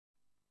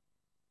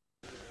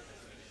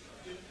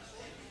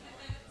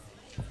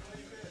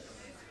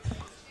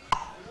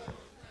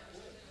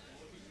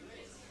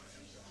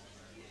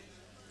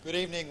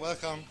Good evening,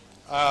 welcome.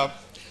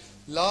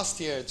 Last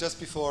year, just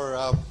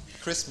before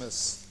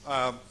Christmas,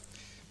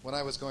 when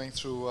I was going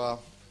through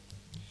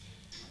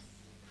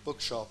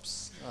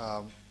bookshops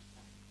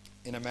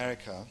in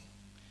America,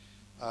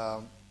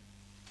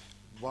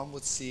 one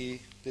would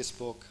see this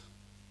book,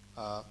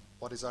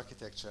 What is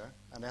Architecture?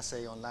 An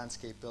essay on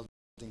landscape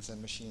buildings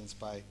and machines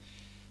by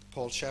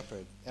Paul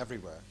Shepheard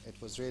everywhere. It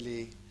was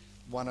really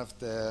one of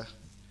the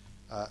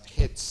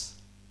hits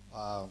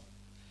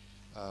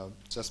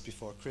just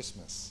before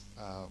Christmas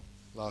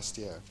last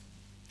year.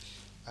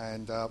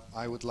 And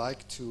I would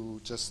like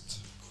to just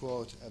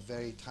quote a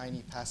very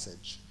tiny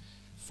passage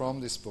from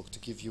this book to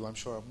give you, I'm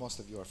sure most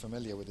of you are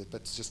familiar with it,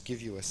 but to just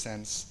give you a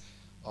sense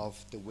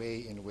of the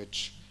way in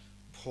which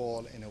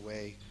Paul, in a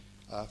way,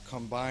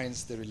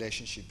 combines the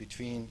relationship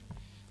between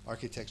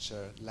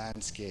architecture,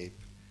 landscape,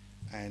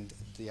 and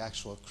the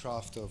actual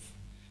craft of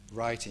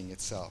writing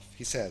itself.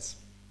 He says,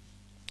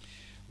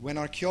 "When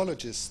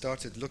archaeologists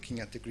started looking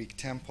at the Greek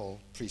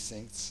temple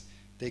precincts,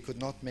 they could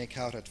not make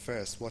out at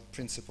first what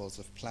principles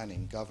of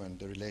planning governed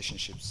the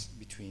relationships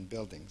between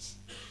buildings.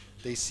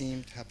 They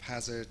seemed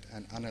haphazard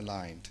and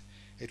unaligned.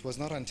 It was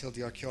not until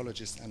the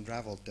archaeologists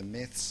unraveled the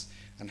myths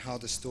and how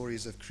the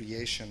stories of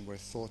creation were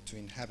thought to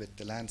inhabit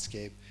the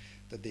landscape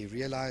that they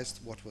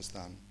realized what was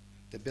done.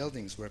 The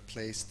buildings were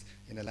placed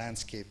in a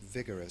landscape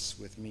vigorous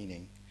with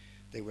meaning.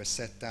 They were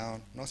set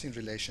down not in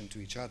relation to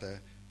each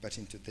other, but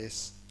into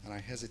this, and I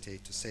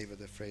hesitate to savor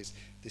the phrase,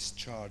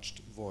 discharged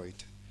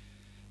void.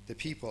 The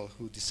people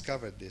who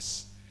discovered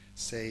this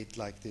say it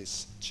like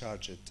this,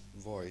 charged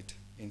void,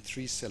 in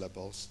 3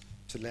 syllables,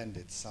 to lend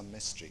it some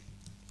mystery."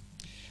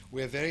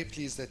 We are very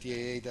pleased at the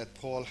AA that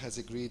Paul has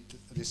agreed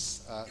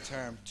this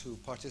term to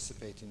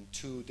participate in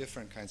 2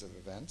 different kinds of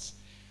events.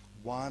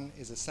 One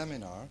is a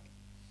seminar,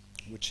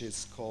 which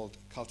is called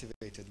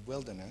Cultivated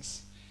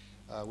Wilderness,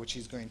 which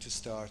is going to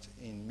start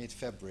in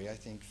mid-February. I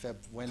think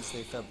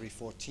Wednesday, February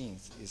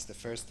 14th is the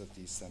first of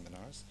these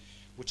seminars,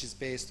 which is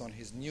based on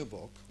his new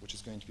book, which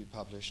is going to be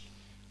published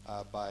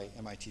by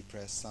MIT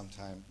Press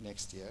sometime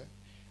next year.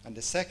 And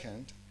the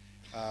second,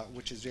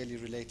 which is really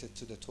related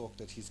to the talk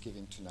that he's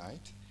giving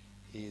tonight,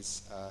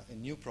 is a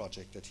new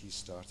project that he's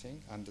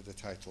starting under the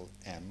title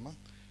M,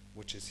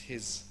 which is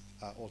his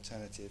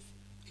alternative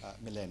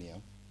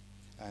millennium.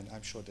 And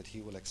I'm sure that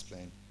he will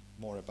explain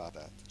more about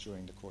that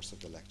during the course of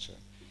the lecture.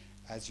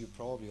 As you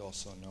probably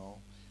also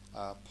know,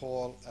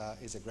 Paul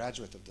is a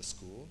graduate of the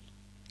school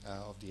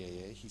of the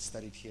AA. He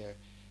studied here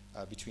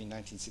between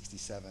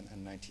 1967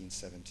 and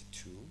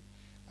 1972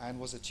 and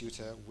was a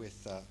tutor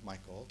with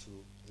Mike Ault,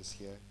 who is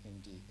here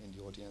in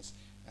the audience,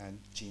 and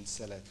Jean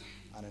Sellet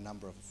and a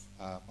number of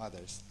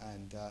others.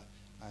 And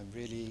I'm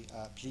really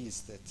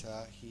pleased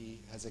that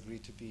he has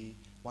agreed to be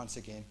once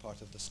again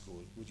part of the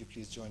school. Would you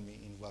please join me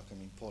in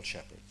welcoming Paul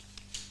Shepheard?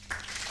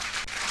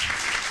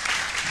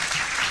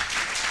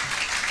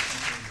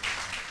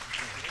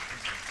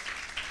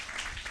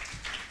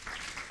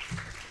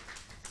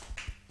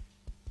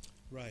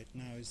 Right,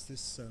 now is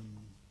this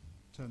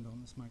turned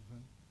on, this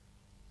microphone?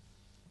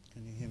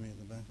 Can you hear me at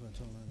the back if I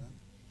talk like that?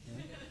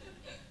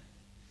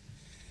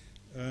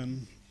 Yeah?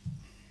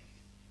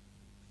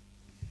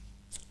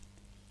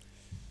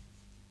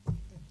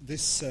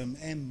 This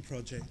M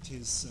project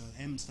is,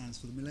 M stands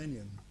for the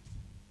millennium.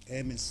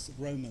 M is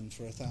Roman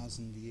for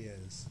 1,000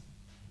 years.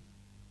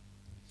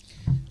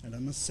 And I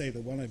must say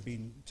that when I've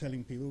been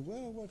telling people,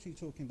 well, what are you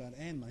talking about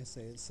M? I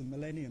say it's the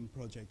millennium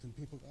project, and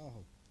people go,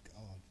 oh,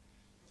 God.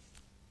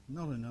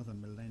 Not another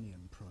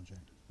millennium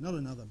project. Not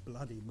another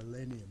bloody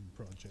millennium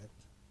project.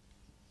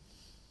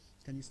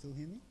 Can you still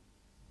hear me?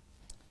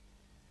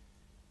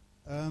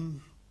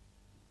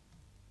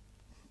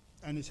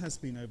 And it has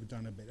been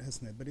overdone a bit,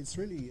 hasn't it? But it's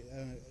really,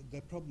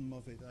 the problem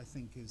of it, I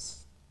think,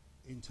 is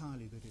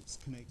entirely that it's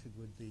connected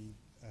with the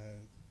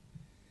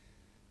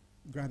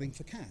grabbing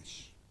for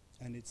cash.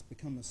 And it's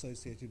become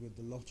associated with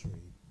the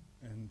lottery.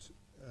 And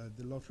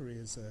the lottery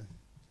is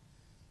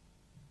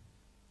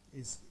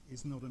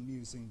not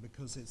amusing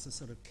because it's a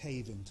sort of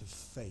cave into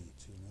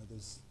fate. You know,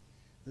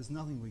 there's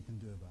nothing we can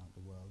do about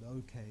the world.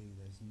 Okay,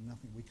 there's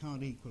nothing. We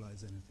can't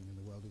equalize anything in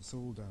the world. It's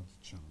all down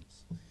to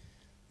chance.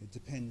 It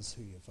depends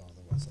who your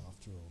father was,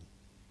 after all.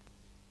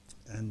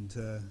 And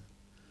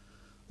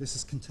this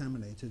has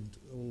contaminated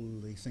all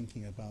the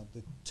thinking about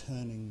the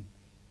turning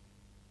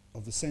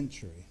of the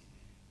century.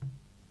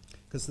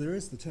 Because there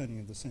is the turning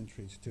of the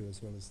century too,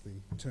 as well as the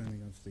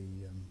turning of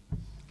the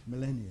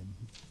millennium.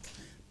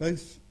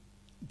 Both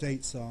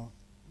dates are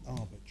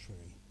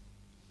arbitrary.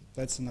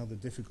 That's another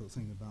difficult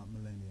thing about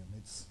millennium.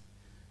 It's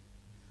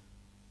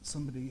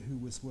somebody who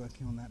was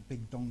working on that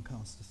big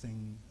Doncaster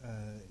thing,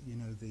 you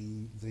know,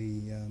 the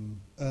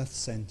Earth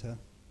Center,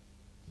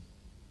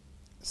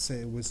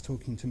 was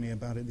talking to me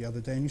about it the other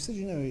day, and he said,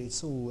 you know,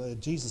 it's all,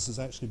 Jesus was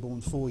actually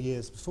born 4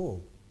 years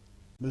before.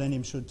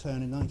 Millennium should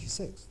turn in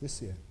 96,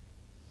 this year.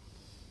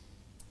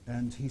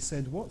 And he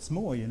said, what's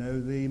more, you know,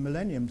 the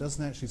millennium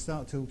doesn't actually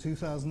start till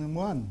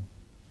 2001.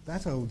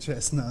 That old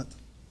chestnut.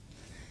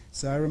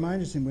 So I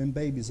reminded him when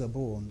babies are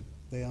born,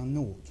 they are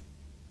naught.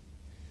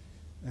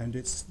 And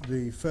it's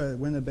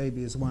when a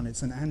baby is 1,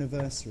 it's an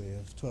anniversary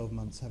of 12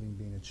 months having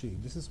been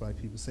achieved. This is why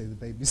people say the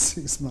baby's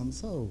 6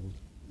 months old.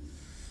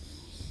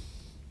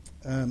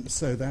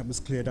 So that was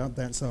cleared up.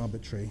 That's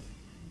arbitrary.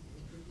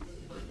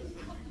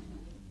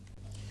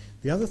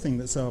 The other thing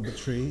that's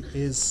arbitrary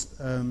is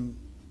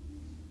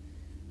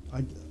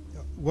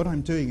what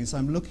I'm doing is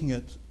I'm looking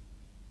at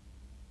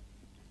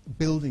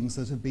buildings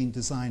that have been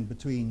designed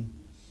between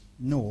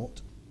 0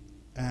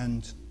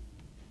 and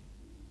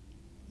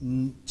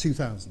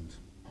 2000.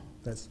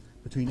 That's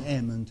between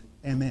M and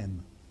MM.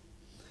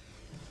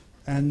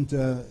 And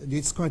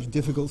it's quite a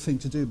difficult thing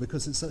to do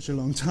because it's such a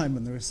long time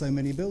and there are so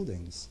many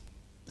buildings.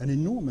 An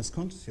enormous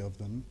quantity of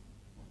them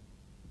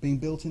being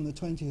built in the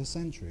 20th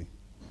century.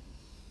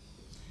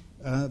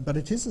 But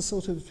it is a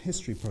sort of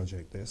history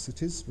project, this.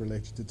 It is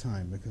related to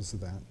time because of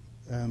that.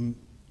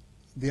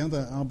 The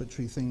other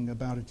arbitrary thing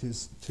about it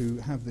is to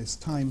have this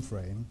time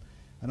frame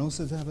and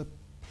also to have a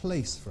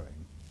place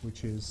frame,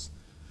 which is,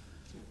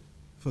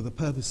 for the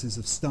purposes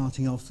of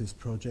starting off this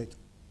project,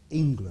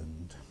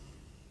 England.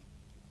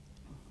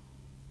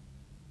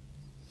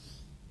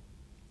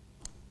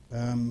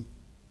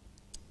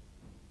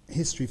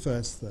 History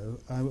first, though.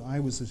 I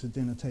was at a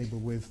dinner table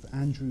with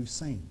Andrew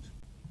Saint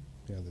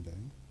the other day,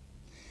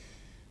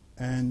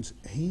 and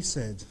he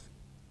said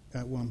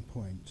at one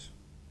point,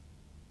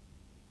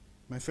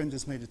 my friend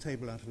has made a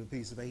table out of a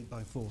piece of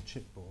 8x4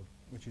 chipboard,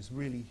 which is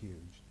really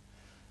huge.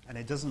 And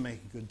it doesn't make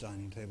a good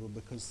dining table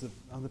because the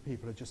other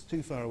people are just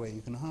too far away.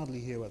 You can hardly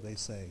hear what they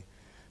say.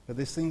 But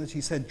this thing that he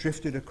said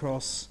drifted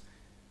across.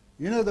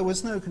 You know, there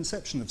was no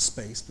conception of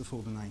space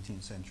before the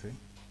 19th century.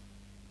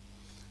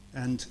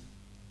 And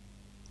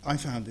I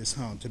found this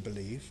hard to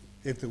believe.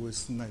 If there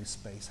was no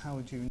space, how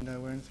would you know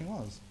where anything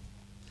was?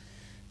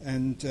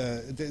 And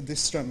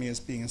this struck me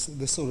as being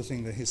the sort of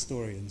thing that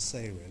historians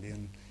say, really,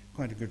 and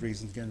quite a good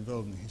reason to get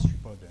involved in the history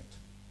project.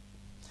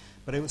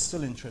 But it was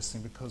still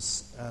interesting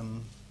because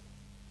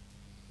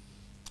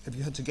if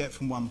you had to get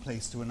from one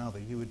place to another,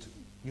 you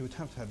would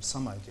have to have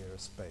some idea of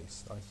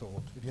space, I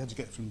thought. If you had to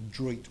get from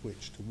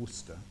Droitwich to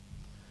Worcester,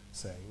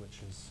 say, which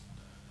is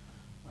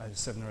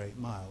 7 or 8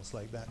 miles,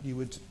 like that,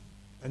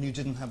 and you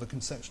didn't have a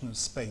conception of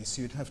space,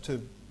 you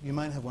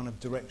might have one of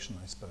direction,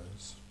 I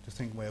suppose, to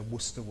think where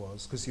Worcester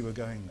was, because you were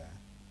going there.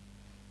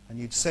 And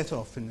you'd set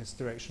off in this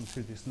direction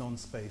through this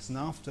non-space, and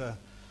after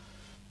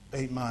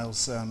 8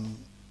 miles,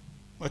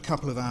 a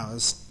couple of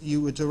hours,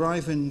 you would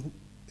arrive in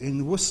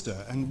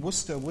Worcester, and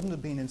Worcester wouldn't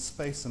have been in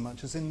space so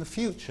much as in the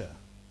future.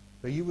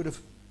 But you would have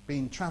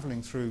been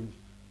travelling through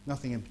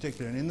nothing in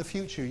particular, and in the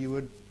future you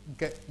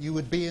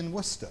would be in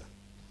Worcester.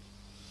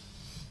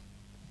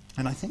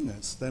 And I think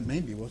that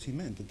may be what he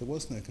meant, that there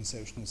was no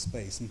conception of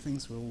space, and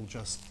things were all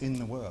just in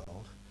the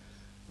world.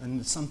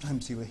 And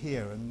sometimes you were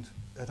here, and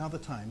at other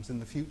times in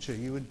the future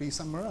you would be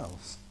somewhere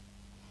else.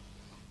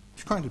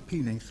 It's quite an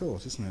appealing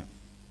thought, isn't it?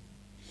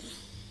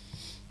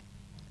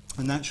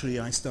 And naturally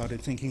I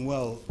started thinking,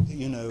 well,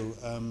 you know,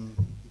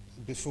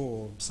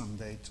 before some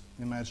date,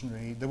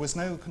 imaginary, there was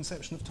no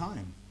conception of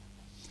time.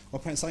 Or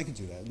perhaps I could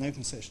do that, no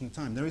conception of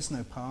time. There is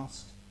no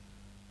past.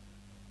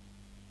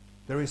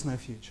 There is no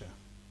future.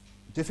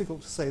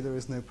 Difficult to say there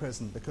is no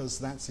present, because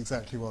that's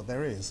exactly what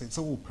there is. It's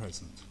all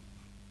present.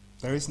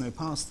 There is no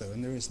past, though,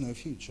 and there is no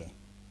future,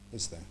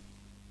 is there?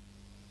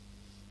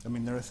 I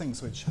mean, there are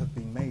things which have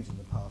been made in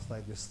the past,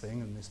 like this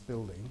thing and this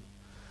building,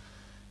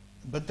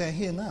 but they're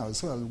here now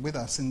as well, with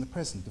us in the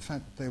present. The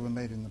fact that they were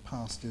made in the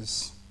past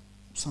is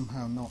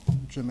somehow not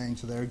germane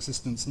to their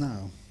existence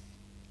now.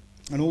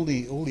 And all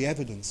the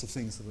evidence of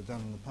things that were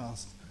done in the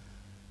past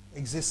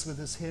exists with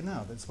us here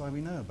now. That's why we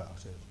know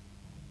about it.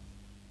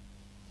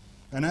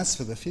 And as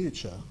for the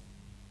future,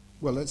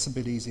 well, that's a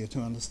bit easier to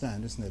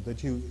understand, isn't it?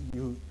 That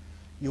you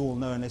all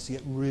know, unless you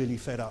get really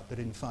fed up, that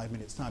in 5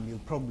 minutes' time you'll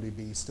probably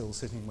be still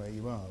sitting where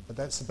you are. But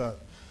that's about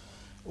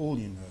all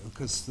you know,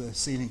 because the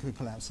ceiling could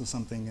collapse or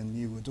something and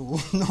you would all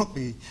not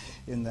be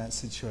in that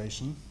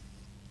situation.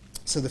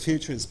 So the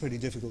future is pretty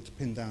difficult to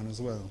pin down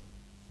as well.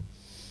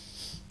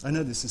 I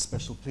know this is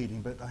special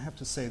pleading, but I have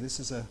to say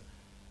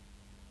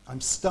I'm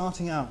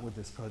starting out with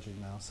this project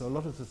now, so a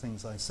lot of the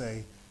things I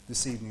say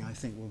this evening I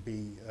think will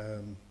be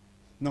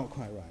not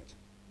quite right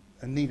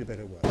and need a bit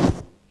of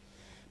work.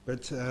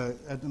 But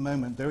at the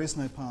moment there is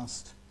no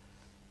past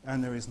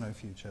and there is no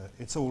future.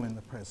 It's all in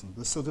the present.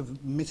 The sort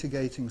of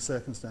mitigating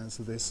circumstance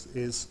of this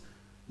is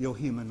your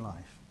human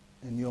life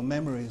and your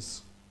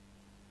memories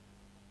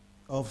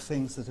of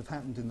things that have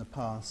happened in the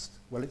past.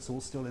 Well, it's all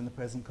still in the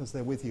present because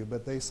they're with you,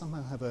 but they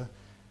somehow have a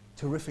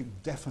terrific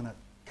definite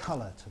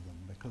colour to them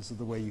because of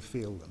the way you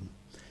feel them.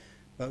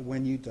 But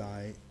when you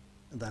die,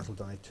 that'll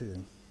die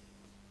too.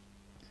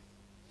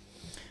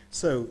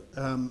 So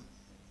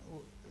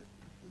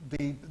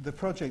the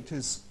project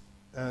is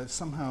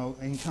somehow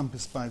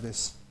encompassed by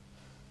this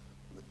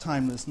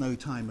timeless no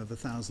time of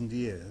 1,000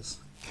 years.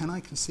 Can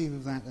I conceive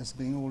of that as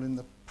being all in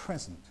the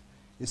present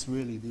is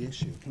really the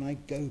issue. Can I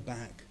go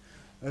back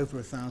over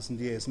 1,000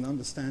 years and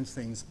understand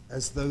things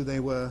as though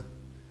it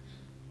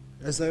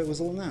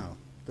was all now,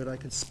 that I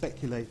could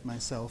speculate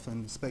myself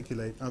and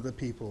speculate other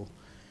people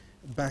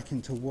back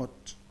into what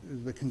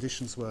the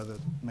conditions were that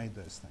made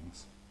those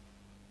things.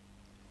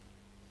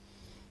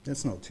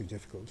 That's not too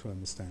difficult to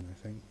understand, I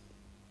think.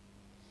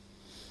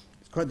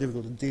 It's quite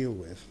difficult to deal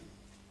with.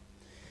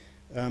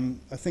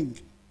 I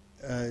think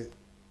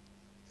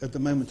at the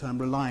moment I'm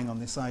relying on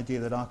this idea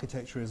that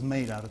architecture is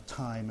made out of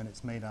time and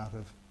it's made out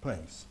of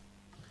place.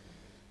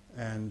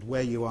 And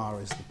where you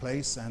are is the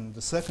place, and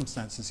the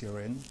circumstances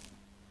you're in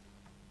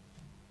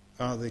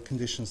are the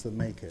conditions that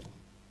make it.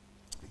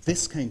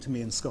 This came to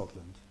me in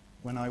Scotland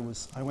when I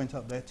went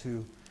up there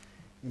to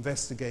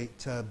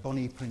investigate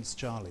Bonnie Prince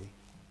Charlie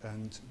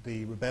and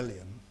the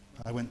rebellion.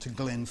 I went to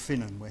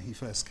Glenfinnan where he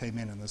first came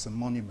in, and there's a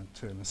monument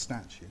to him, a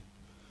statue.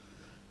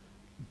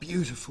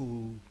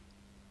 Beautiful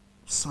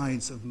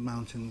sides of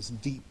mountains,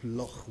 deep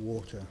loch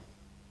water.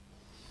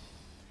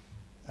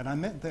 And I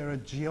met there a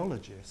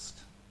geologist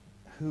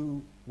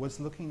who was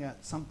looking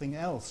at something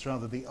else,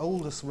 rather. The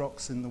oldest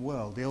rocks in the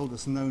world, the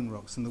oldest known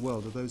rocks in the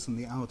world, are those in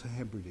the Outer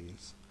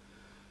Hebrides.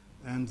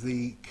 And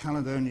the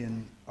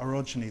Caledonian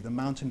orogeny, the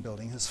mountain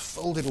building, has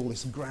folded all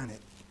this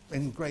granite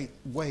in great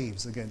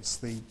waves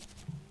against the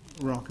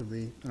rock of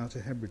the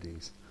Outer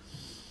Hebrides.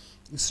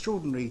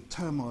 Extraordinary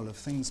turmoil of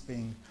things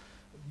being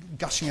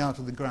gushing out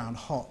of the ground,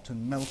 hot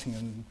and melting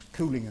and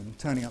cooling and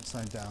turning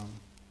upside down,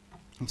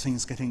 and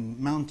things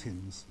getting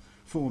mountains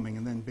forming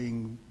and then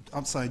being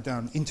upside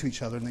down into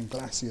each other, and then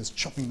glaciers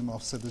chopping them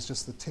off, so there's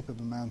just the tip of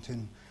the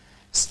mountain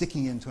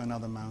sticking into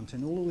another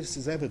mountain. All of this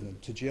is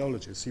evident to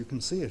geologists. You can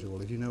see it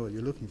all if you know what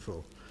you're looking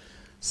for.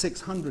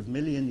 600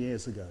 million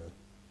years ago.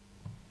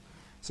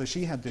 So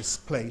she had this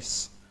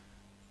place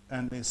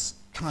and this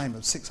time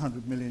of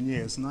 600 million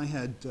years, and I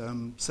had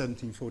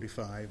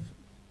 1745,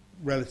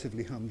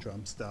 relatively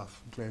humdrum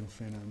stuff,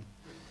 Glenfinnan,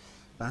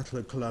 Battle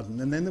of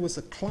Culloden. And then there was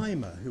a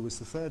climber who was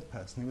the third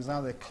person. He was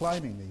out there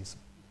climbing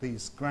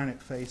these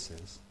granite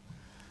faces.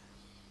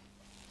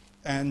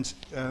 And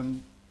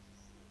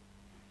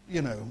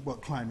you know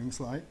what climbing's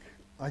like.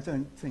 I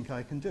don't think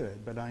I can do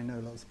it, but I know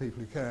lots of people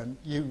who can.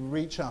 You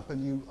reach up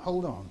and you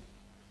hold on,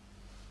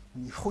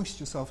 and you hoist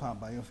yourself out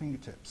by your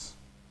fingertips.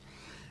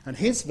 And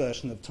his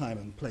version of time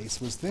and place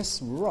was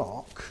this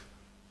rock,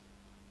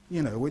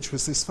 you know, which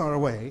was this far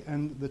away,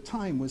 and the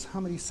time was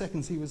how many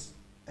seconds he was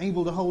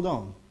able to hold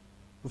on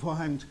before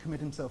having to commit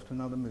himself to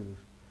another move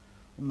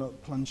and not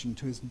plunging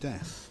to his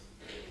death.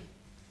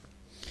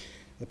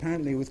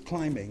 Apparently with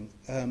climbing,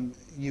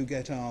 you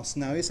get asked,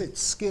 now is it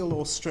skill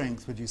or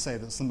strength, would you say,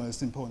 that's the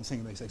most important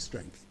thing? They say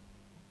strength.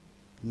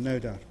 No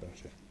doubt about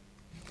it.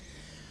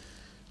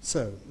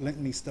 So, let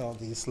me start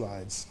these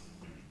slides.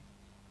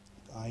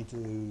 I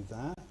do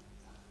that.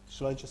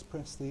 Shall I just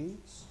press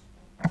these?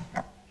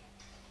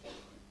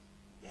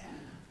 Yeah.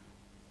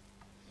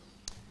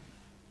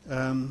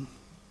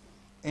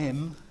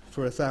 M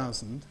for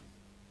 1,000.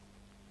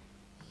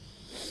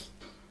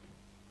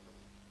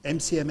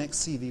 MCMX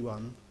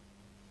CV1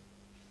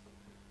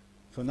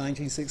 for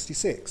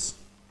 1966.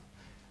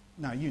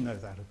 Now, you know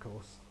that, of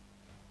course,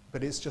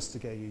 but it's just to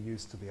get you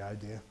used to the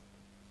idea.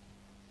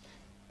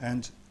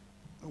 And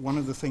one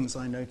of the things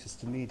I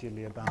noticed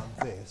immediately about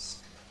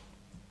this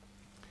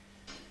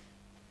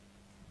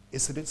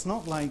is that it's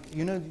not like,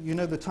 you know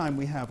the time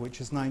we have, which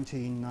is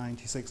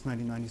 1996,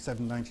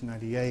 1997,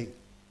 1998,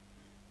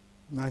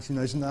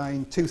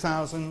 1999,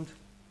 2000,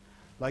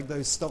 like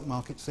those stock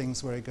market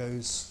things where it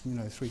goes,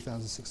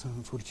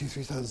 3,642,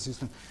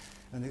 3,600,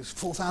 and it's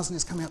 4,000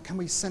 is coming up. Can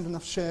we send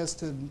enough shares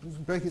to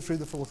break it through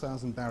the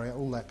 4,000 barrier?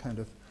 All that kind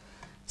of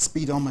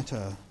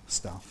speedometer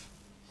stuff.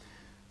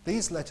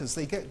 These letters,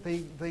 they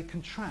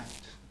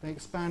contract. They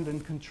expand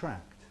and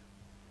contract.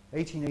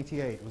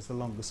 1888 was the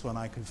longest one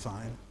I could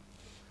find.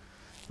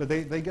 But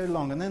they go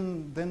long, and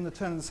then the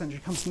turn of the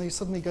century comes, and they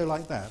suddenly go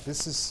like that.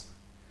 This is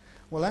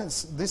all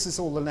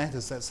the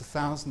letters. That's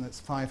 1,000, that's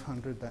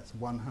 500, that's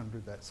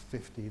 100, that's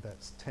 50,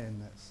 that's 10,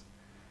 that's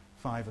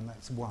 5, and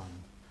that's 1.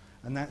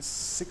 And that's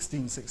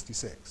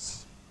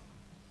 1666,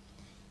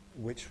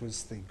 which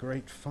was the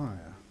Great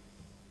Fire.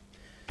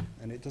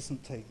 And it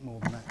doesn't take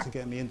more than that to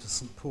get me into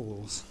St.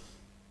 Paul's.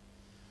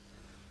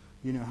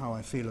 You know how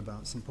I feel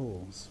about St.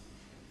 Paul's.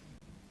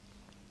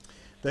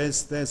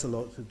 There's a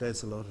lot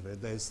of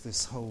it. There's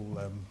this whole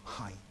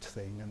height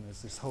thing, and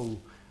there's this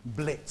whole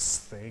blitz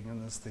thing,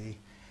 and there's the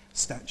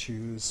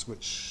statues,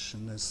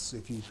 and there's,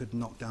 if you could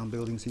knock down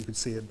buildings, you could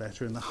see it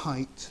better, and the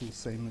height is the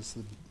same as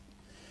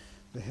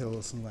the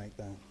hills and like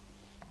that.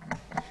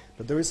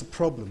 But there is a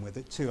problem with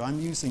it too. I'm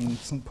using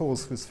St.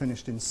 Paul's was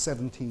finished in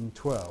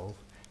 1712.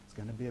 It's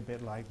going to be a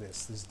bit like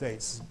this. This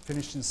date's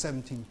finished in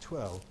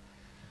 1712.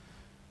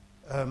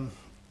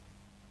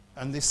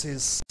 And this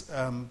is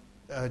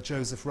a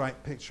Joseph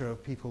Wright picture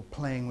of people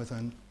playing with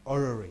an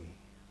orrery.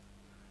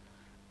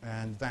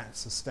 And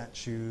that's a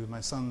statue my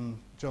son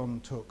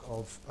John took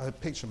of, a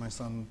picture my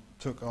son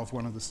took of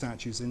one of the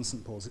statues in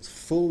St. Paul's. It's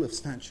full of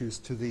statues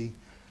to the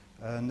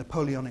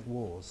Napoleonic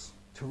Wars.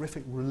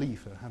 Terrific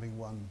relief at having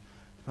won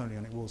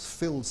Napoleonic Wars,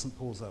 filled St.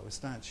 Paul's up with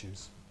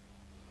statues.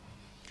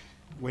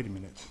 Wait a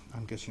minute,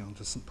 I'm getting on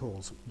to St.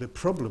 Paul's. The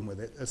problem with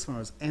it, as far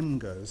as M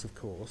goes, of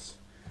course,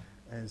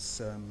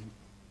 is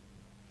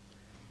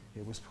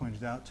it was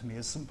pointed out to me,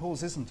 as St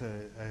Paul's isn't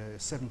a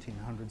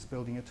 1700s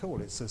building at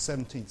all. It's a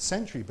 17th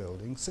century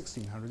building,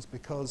 1600s,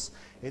 because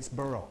it's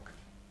Baroque.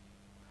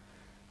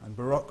 And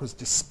Baroque was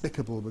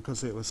despicable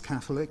because it was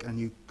Catholic, and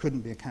you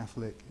couldn't be a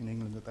Catholic in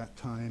England at that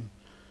time,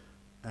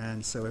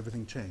 and so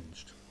everything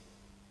changed.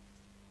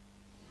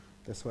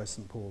 That's why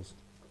St Paul's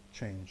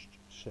changed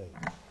shape.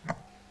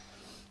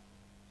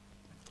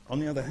 On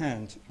the other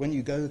hand, when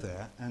you go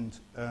there, and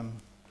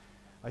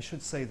I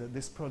should say that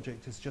this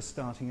project is just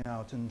starting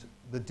out, and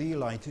the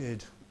deal I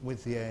did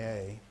with the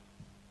AA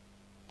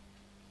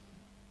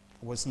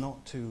was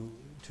not to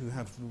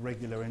have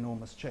regular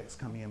enormous checks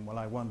coming in while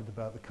I wandered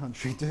about the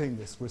country doing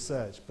this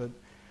research, but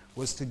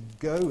was to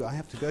go, I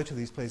have to go to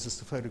these places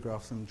to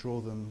photograph them,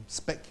 draw them,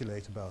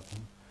 speculate about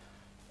them,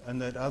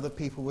 and that other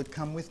people would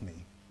come with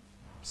me.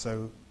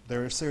 So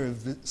there are a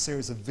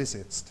series of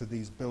visits to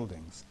these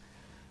buildings.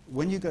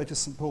 When you go to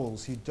St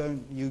Paul's,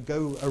 you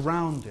go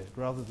around it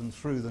rather than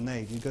through the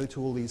nave. You go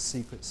to all these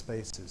secret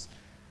spaces.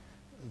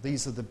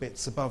 These are the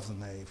bits above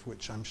the nave,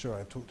 which I'm sure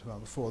I've talked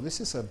about before. This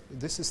is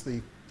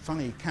the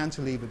funny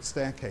cantilevered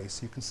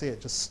staircase. You can see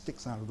it just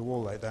sticks out of the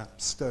wall like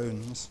that,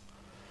 stones.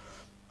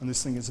 And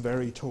this thing is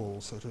very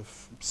tall, sort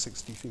of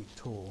 60 feet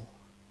tall.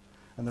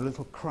 And the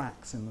little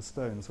cracks in the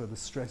stones where the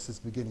stress is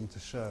beginning to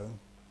show.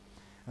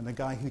 And the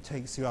guy who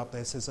takes you up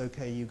there says,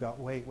 okay, you got,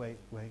 wait,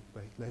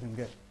 let him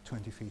get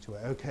 20 feet away.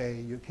 Okay,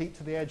 you keep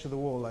to the edge of the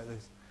wall like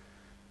this.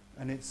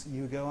 And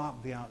you go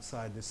up the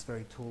outside, this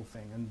very tall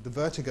thing. And the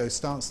vertigo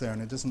starts there,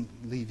 and it doesn't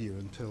leave you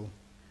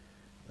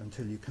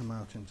until you come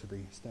out into the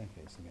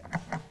staircase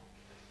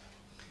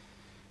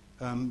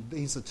again.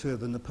 These are two of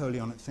the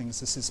Napoleonic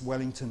things. This is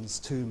Wellington's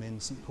tomb in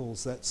St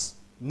Paul's. That's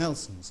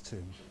Nelson's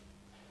tomb.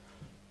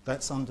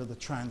 That's under the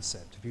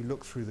transept. If you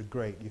look through the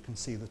grate, you can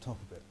see the top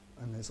of it.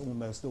 And there's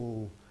almost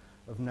all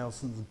of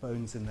Nelson's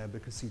bones in there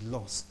because he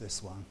lost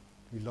this one.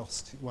 He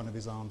lost one of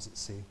his arms at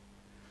sea.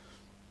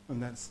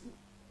 And that's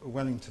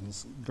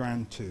Wellington's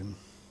grand tomb.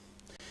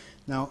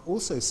 Now,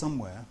 also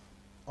somewhere,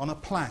 on a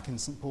plaque in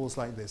St Paul's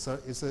like this,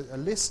 is a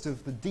list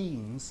of the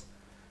deans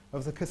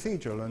of the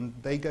cathedral, and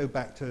they go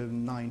back to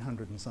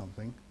 900 and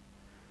something.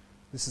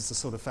 This is the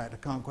sort of fact I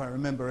can't quite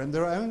remember. And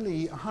there are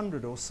only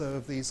 100 or so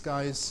of these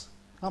guys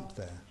up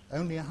there.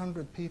 Only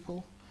 100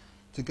 people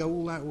to go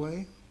all that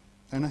way.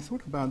 And I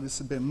thought about this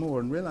a bit more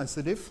and realized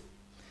that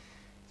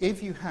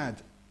if you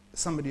had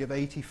somebody of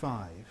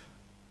 85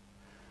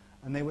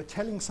 and they were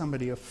telling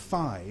somebody of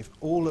 5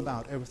 all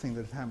about everything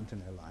that had happened in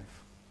their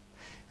life,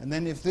 and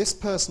then if this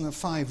person of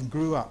 5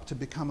 grew up to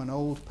become an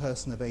old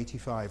person of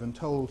 85 and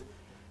told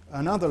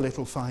another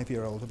little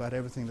 5-year-old about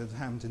everything that had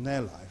happened in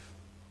their life,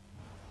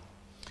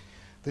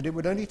 that it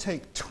would only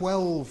take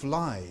 12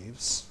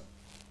 lives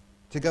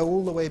to go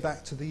all the way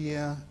back to the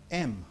year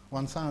M,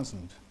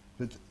 1000.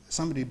 That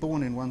somebody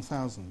born in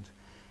 1000,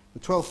 the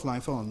 12th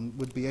life on,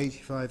 would be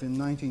 85 in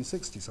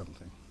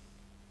 1960-something.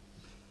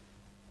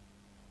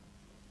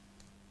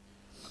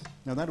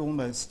 Now that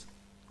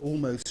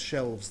almost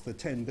shelves the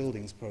 10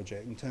 buildings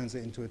project and turns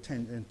it into a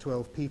 10 and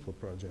 12 people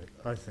project,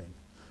 I think.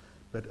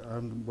 But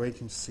I'm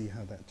waiting to see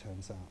how that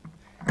turns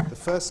out. The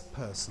first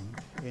person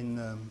in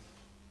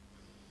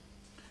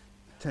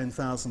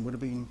 10,000 would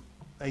have been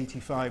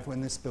 85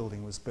 when this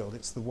building was built.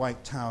 It's the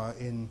White Tower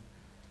in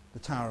the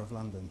Tower of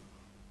London.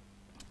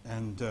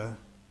 And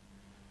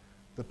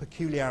the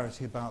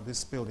peculiarity about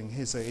this building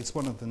is it's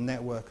one of the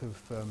network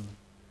of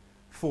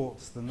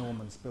forts the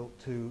Normans built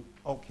to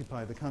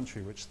occupy the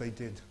country, which they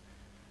did,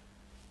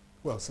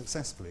 well,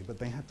 successfully, but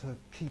they had to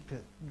keep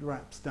it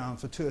wrapped down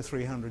for 200 or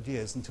 300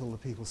 years until the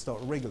people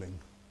stopped wriggling.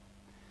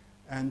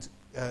 And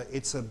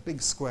it's a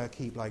big square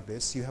keep like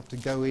this. You have to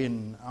go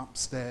in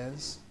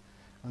upstairs.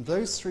 And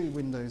those 3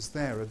 windows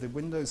there are the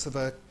windows of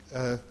a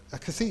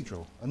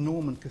cathedral, a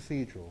Norman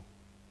cathedral.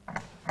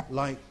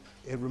 Like,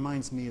 it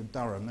reminds me of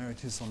Durham. There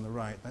it is on the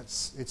right.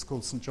 It's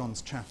called St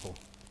John's Chapel.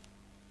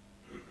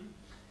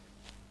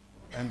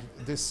 And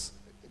this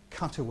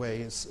cutaway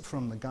is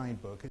from the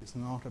guidebook. It's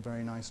not a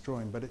very nice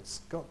drawing, but it's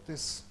got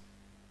this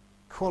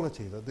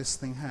quality that this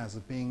thing has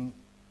of being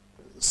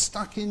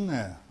stuck in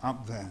there,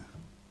 up there.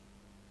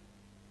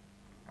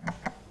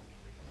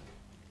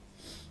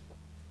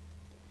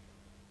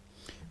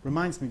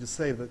 Reminds me to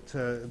say that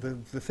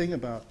the thing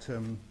about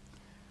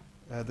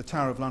the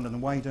Tower of London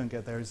and why you don't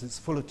get there is it's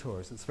full of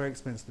tourists. It's very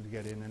expensive to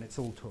get in, and it's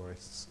all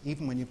tourists.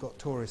 Even when you've got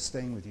tourists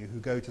staying with you who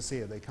go to see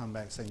it, they come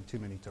back saying too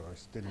many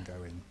tourists, didn't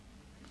go in.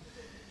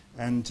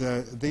 And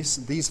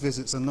these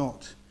visits are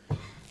not,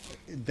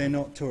 they're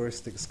not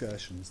tourist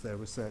excursions, they're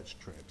research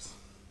trips.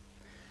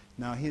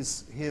 Now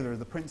here are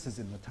the princes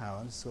in the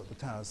tower. This is what the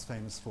tower's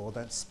famous for.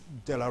 That's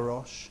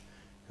Delaroche,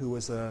 who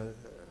was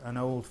an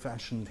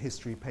old-fashioned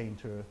history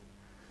painter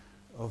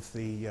of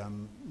the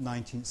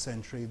 19th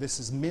century. This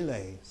is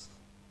Millet's.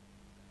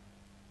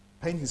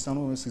 Painting's done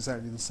almost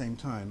exactly the same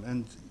time,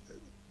 and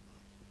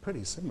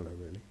pretty similar,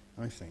 really,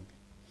 I think.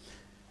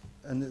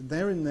 And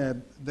they're in there,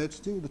 they're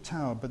to do with the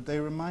tower, but they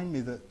remind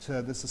me that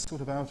there's a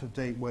sort of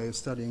out-of-date way of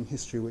studying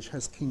history which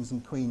has kings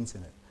and queens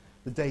in it,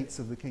 the dates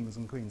of the kings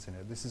and queens in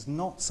it. This is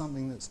not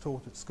something that's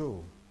taught at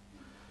school.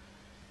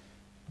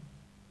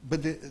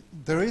 But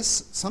there is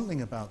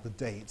something about the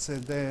dates.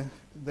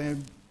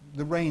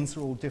 The reigns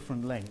are all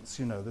different lengths.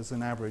 You know, there's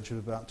an average of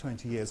about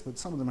 20 years, but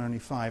some of them are only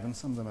 5 and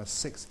some of them are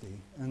 60.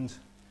 And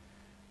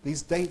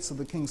these dates of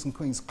the kings and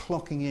queens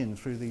clocking in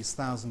through these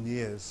 1,000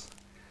 years,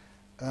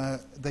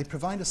 they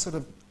provide a sort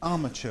of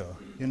armature.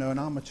 You know, an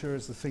armature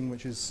is the thing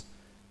which is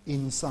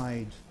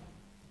inside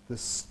the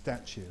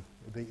statue.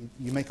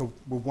 You make a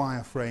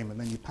wire frame and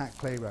then you pack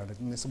clay around it,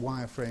 and this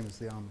wire frame is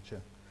the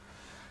armature.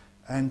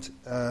 And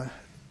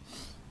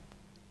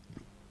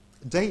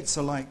dates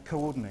are like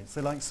coordinates.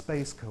 They're like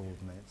space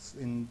coordinates.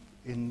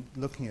 In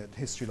looking at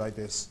history like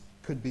this,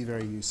 could be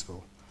very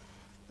useful.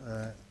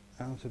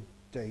 Out of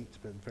date,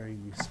 but very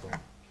useful.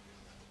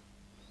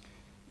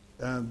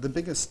 The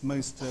biggest,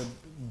 most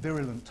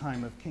virulent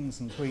time of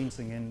kings and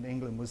queensing in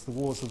England was the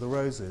Wars of the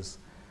Roses.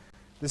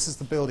 This is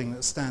the building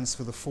that stands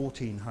for the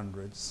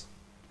 1400s.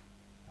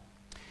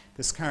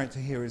 This character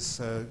here is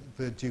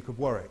the Duke of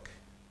Warwick.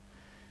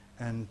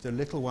 And the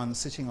little one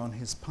sitting on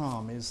his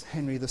palm is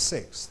Henry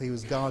VI. He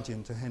was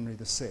guardian to Henry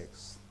VI.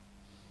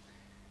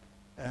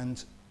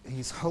 And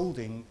he's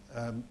holding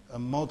a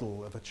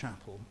model of a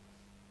chapel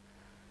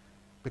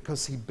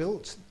because he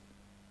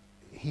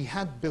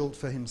had built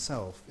for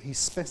himself. He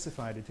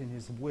specified it in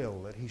his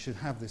will that he should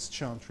have this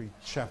chantry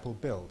chapel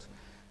built.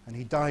 And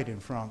he died in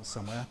France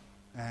somewhere.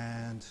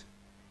 And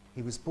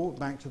he was brought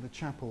back to the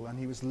chapel, and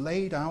he was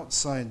laid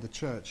outside the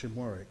church in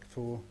Warwick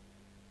for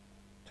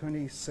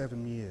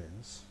 27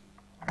 years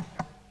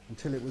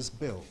until it was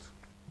built.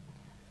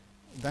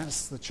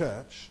 That's the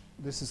church.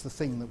 This is the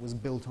thing that was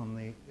built on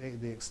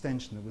the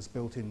extension that was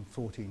built in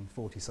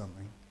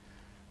 1440-something.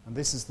 And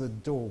this is the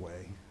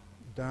doorway,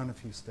 down a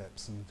few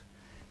steps, and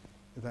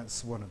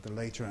that's one of the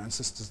later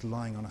ancestors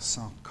lying on a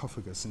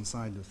sarcophagus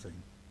inside the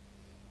thing.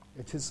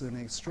 It is an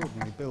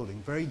extraordinary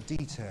building, very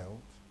detailed.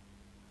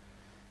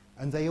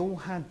 And they all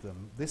had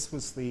them. This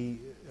was the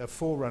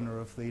forerunner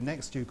of the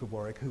next Duke of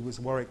Warwick, who was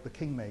Warwick the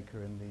Kingmaker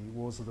in the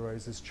Wars of the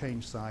Roses,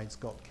 changed sides,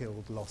 got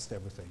killed, lost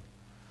everything.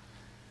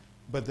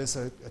 But there's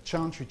a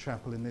chantry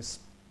chapel in this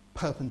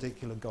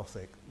perpendicular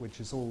Gothic, which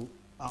is all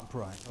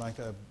upright, like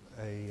a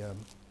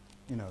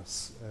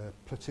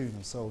platoon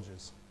of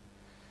soldiers.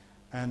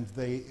 And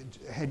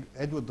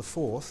Edward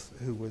IV,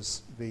 who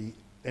was the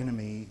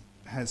enemy,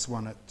 has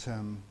one at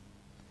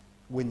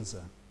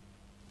Windsor.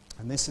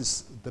 And this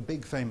is the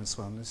big famous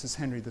one. This is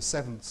Henry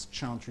VII's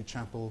chantry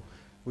chapel,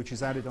 which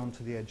is added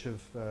onto the edge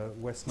of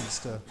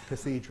Westminster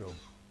Cathedral.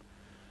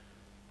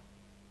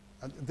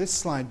 This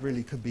slide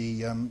really could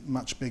be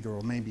much bigger,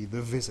 or maybe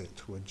the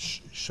visit would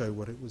show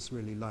what it was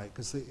really like,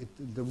 because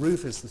the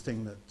roof is the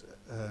thing that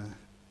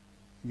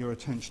your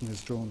attention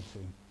is drawn to.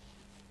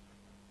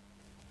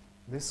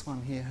 This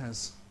one here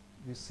has,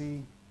 you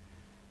see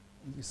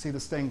the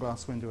stained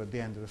glass window at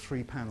the end. There are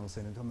 3 panels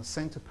in it. On the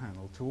center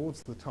panel,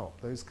 towards the top,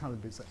 those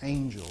colored bits are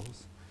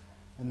angels,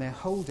 and they're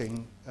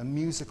holding a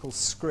musical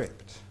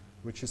script,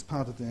 which is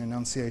part of the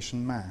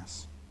Annunciation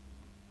Mass.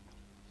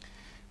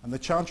 And the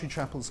chantry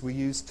chapels were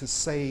used to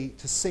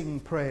sing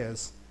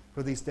prayers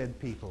for these dead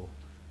people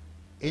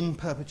in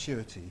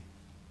perpetuity.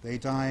 They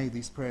die,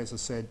 these prayers are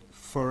said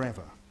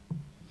forever.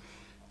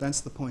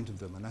 That's the point of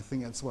them, and I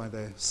think that's why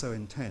they're so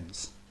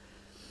intense.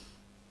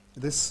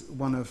 This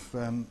one of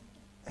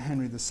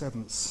Henry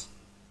VII's,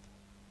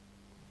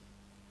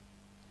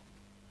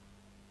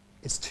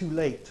 it's too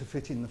late to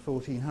fit in the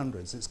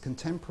 1400s. It's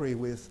contemporary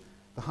with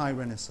the High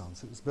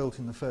Renaissance. It was built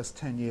in the first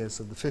 10 years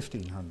of the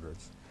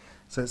 1500s.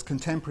 So it's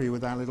contemporary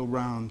with our little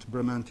round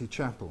Bramante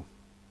chapel.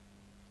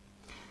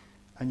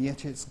 And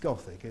yet it's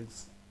Gothic.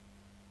 It's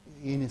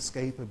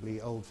inescapably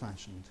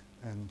old-fashioned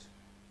and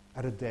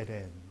at a dead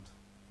end.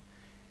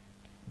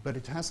 But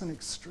it has an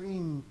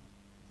extreme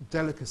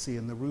delicacy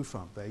in the roof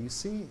up there. You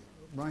see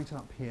right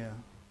up here,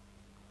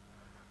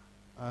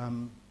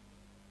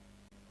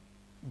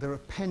 there are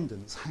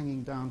pendants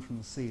hanging down from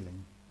the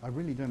ceiling. I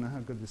really don't know how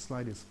good this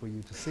slide is for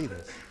you to see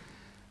this.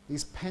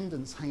 These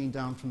pendants hanging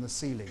down from the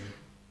ceiling.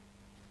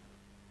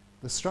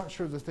 The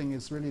structure of the thing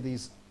is really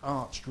these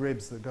arched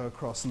ribs that go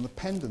across, and the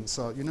pendants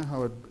are, you know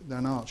how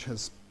an arch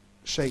has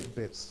shaped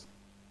bits,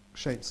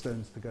 shaped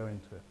stones to go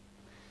into it.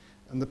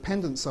 And the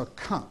pendants are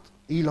cut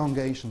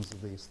elongations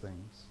of these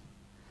things.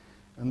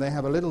 And they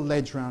have a little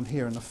ledge around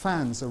here, and the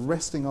fans are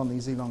resting on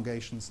these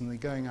elongations, and they're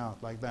going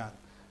out like that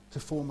to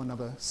form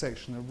another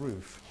section of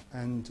roof.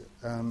 And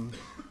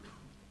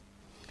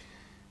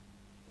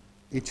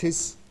it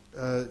is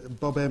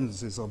Bob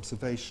Evans'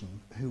 observation,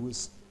 who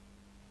was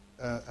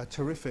a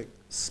terrific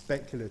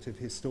speculative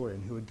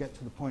historian who would get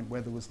to the point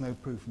where there was no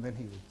proof, and then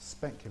he would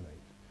speculate,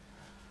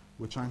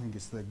 which I think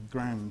is the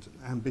grand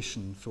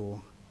ambition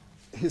for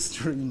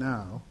history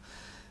now.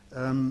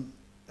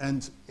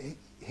 And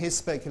his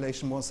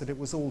speculation was that it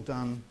was all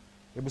done,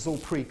 it was all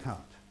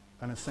pre-cut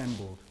and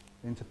assembled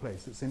into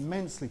place. It's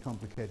immensely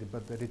complicated,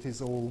 but that it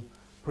is all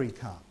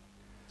pre-cut.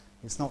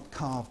 It's not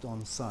carved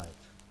on site.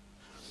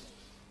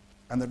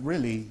 And that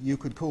really, you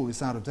could call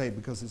this out of date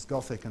because it's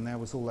Gothic and there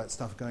was all that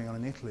stuff going on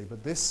in Italy.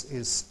 But this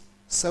is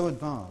so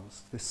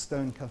advanced, this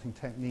stone cutting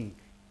technique,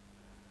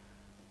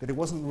 that it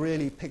wasn't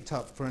really picked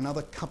up for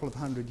another couple of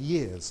 100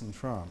 years in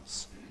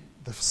France.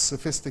 The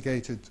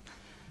sophisticated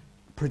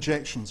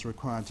projections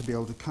required to be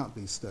able to cut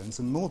these stones,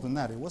 and more than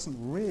that, it wasn't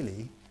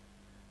really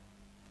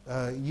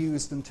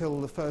used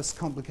until the first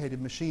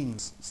complicated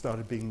machines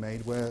started being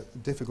made where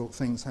difficult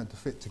things had to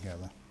fit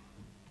together.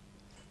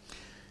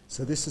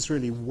 So this is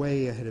really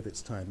way ahead of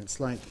its time. It's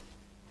like,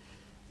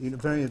 you know,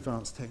 very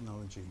advanced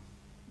technology.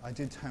 I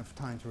did have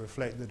time to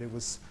reflect that it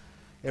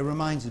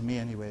reminded me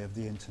anyway of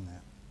the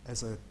internet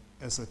as a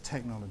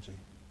technology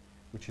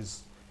which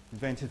is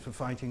invented for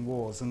fighting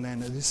wars, and then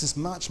this is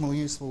much more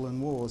useful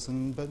than wars,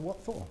 but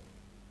what for?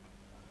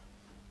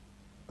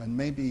 And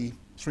maybe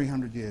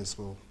 300 years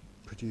will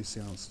produce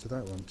the answer to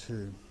that one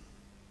too.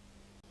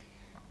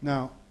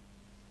 Now,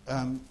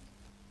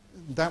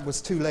 that was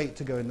too late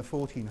to go in the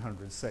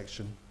 1400s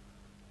section,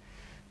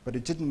 but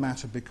it didn't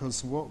matter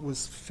because what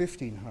was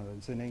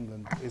 1500s in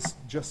England is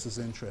just as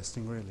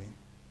interesting, really.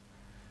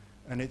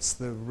 And it's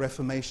the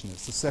Reformation,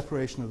 it's the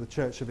separation of the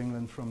Church of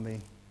England from the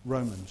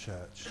Roman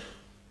Church.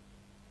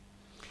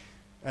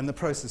 And the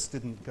process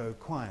didn't go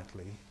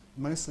quietly,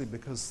 mostly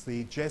because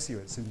the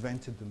Jesuits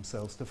invented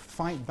themselves to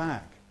fight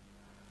back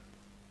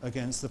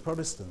against the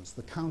Protestants.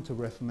 The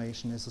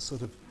Counter-Reformation is a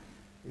sort of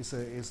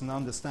is an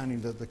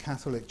understanding that the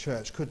Catholic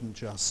Church couldn't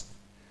just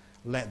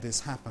let this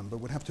happen, but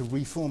would have to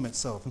reform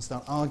itself and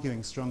start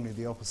arguing strongly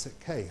the opposite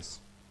case.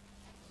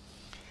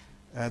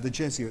 The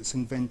Jesuits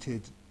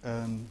invented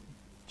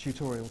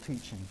tutorial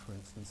teaching, for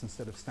instance.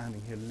 Instead of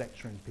standing here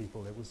lecturing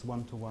people, it was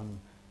one-to-one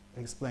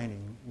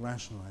explaining,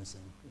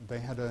 rationalizing. They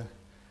had a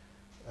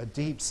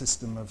deep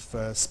system of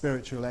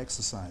spiritual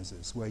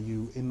exercises where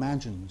you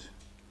imagined,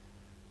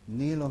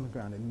 kneel on the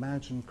ground,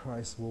 imagine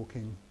Christ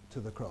walking to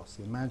the cross,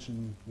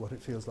 imagine what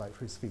it feels like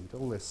for his feet.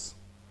 All this,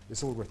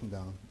 it's all written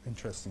down,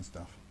 interesting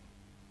stuff.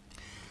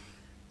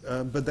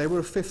 But they were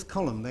a fifth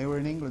column. They were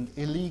in England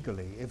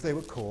illegally. If they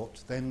were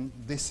caught, then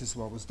this is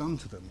what was done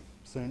to them.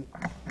 So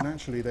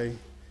naturally they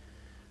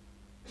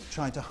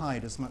tried to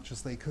hide as much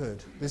as they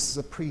could. This is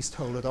a priest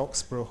hole at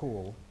Oxborough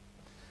Hall.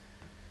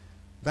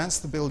 That's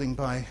the building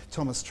by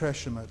Thomas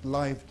Tresham at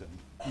Lyvedon.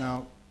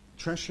 Now,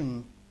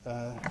 Tresham,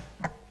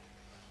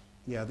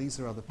 yeah, these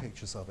are other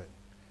pictures of it.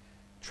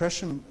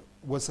 Tresham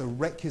was a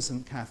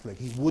recusant Catholic.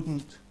 He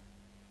wouldn't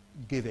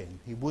give in.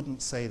 He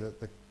wouldn't say that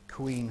the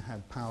Queen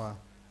had power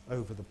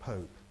over the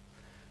Pope.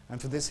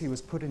 And for this he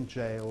was put in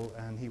jail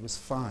and he was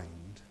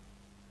fined.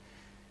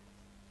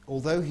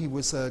 Although he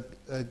was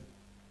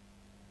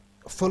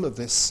full of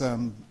this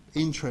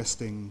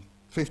interesting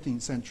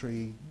 15th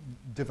century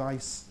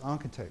device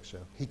architecture,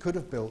 he could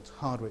have built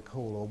Hardwicke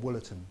Hall or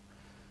Woollerton,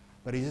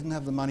 but he didn't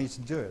have the money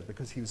to do it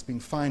because he was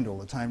being fined all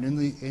the time.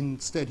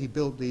 Instead he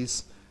built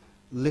these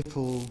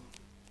little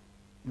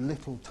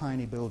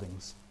tiny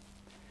buildings.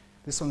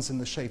 This one's in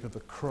the shape of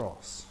a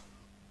cross.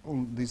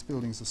 All these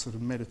buildings are sort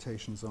of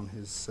meditations on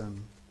his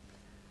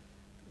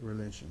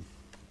religion.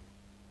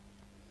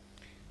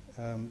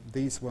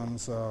 These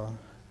ones are,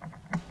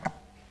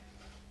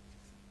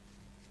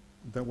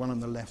 the one on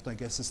the left I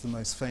guess is the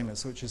most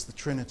famous, which is the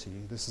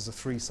Trinity. This is a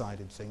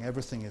three-sided thing.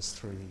 Everything is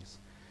threes.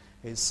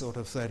 It's sort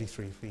of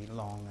 33 feet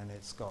long and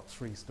it's got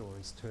 3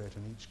 stories to it,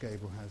 and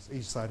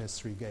each side has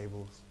 3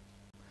 gables.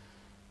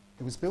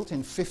 It was built in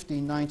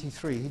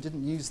 1593. He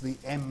didn't use the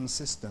M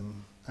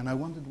system, and I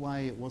wondered why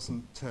it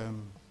wasn't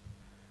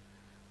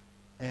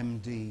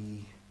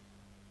MD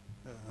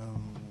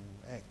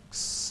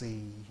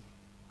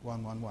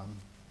XC111.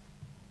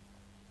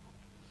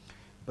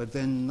 But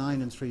then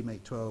 9 and 3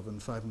 make 12,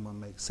 and 5 and 1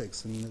 make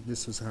 6, and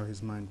this was how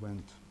his mind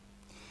went.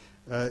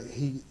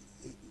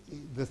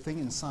 The thing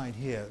inside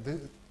here,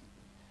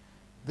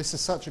 this is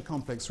such a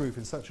complex roof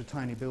in such a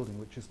tiny building,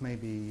 which is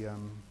maybe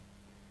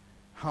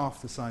half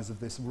the size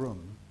of this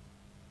room.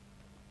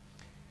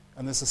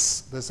 And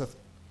there's a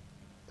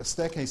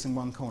staircase in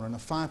one corner and a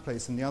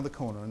fireplace in the other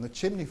corner, and the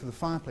chimney for the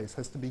fireplace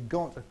has to be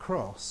got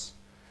across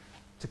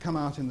to come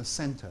out in the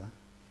center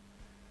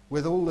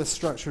with all the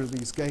structure of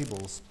these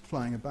gables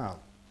flying about.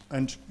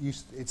 And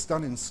it's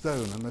done in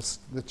stone, and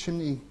the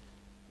chimney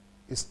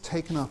is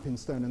taken up in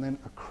stone and then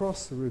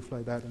across the roof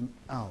like that and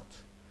out.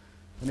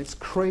 And it's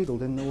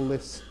cradled in all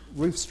this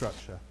roof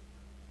structure.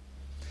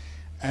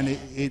 And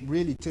it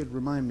really did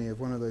remind me of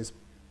one of those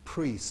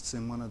priests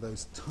in one of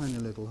those tiny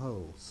little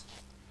holes.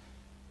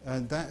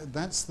 And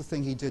that's the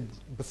thing he did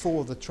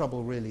before the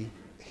trouble really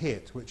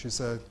hit, which is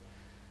a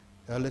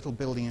little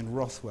building in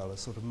Rothwell, a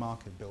sort of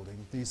market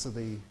building. These are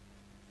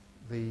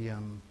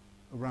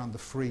around the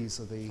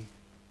frieze are the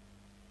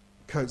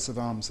coats of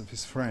arms of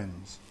his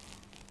friends.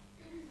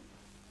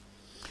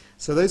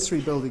 So those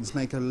 3 buildings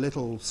make a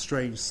little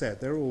strange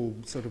set. They're all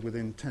sort of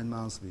within 10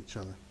 miles of each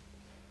other.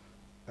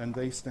 And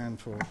they stand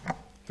for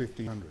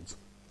 1500s.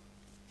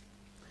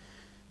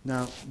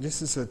 Now,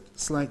 this is a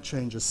slight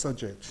change of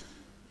subject,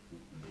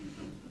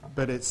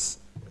 but it's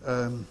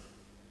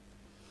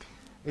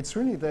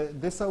really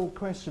this old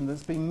question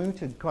that's been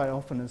mooted quite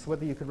often is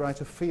whether you could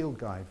write a field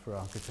guide for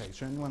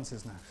architecture. And one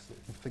says, no,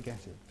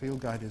 forget it.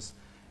 Field guide is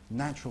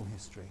natural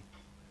history.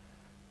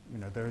 You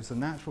know, there is a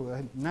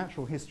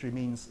natural history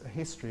means a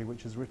history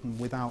which is written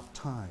without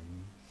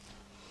time.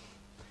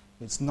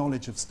 It's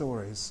knowledge of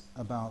stories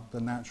about the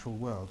natural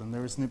world, and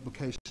there is an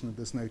implication that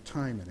there's no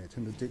time in it.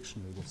 In the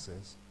dictionary this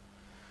is.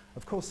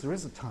 Of course there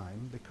is a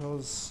time,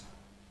 because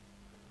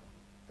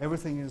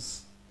everything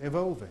is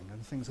evolving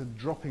and things are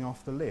dropping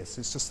off the list.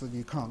 It's just that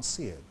you can't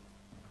see it.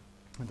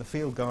 And the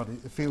field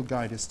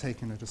guide is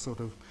taken at a sort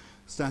of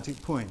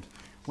static point.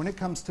 When it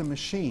comes to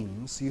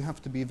machines, you have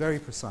to be very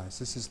precise.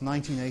 This is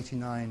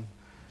 1989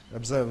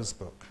 Observer's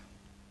book.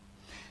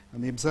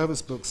 And the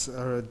Observer's books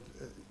are,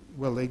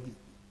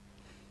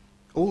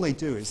 all they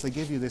do is they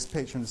give you this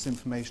picture and this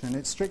information, and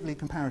it's strictly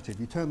comparative.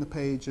 You turn the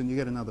page and you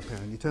get another pair,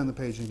 and you turn the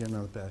page and you get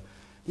another pair.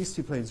 These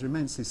two planes are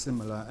immensely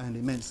similar and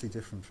immensely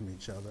different from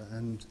each other,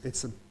 and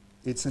it's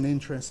an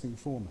interesting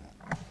format.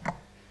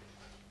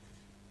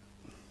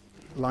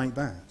 Like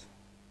that.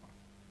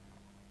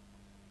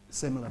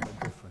 Similar but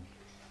different.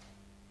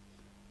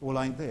 Or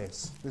like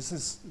this.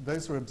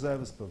 Those are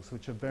Observer's books,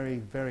 which are very,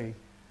 very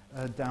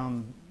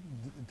down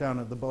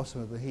at the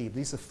bottom of the heap.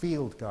 These are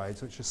field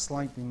guides, which are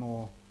slightly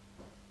more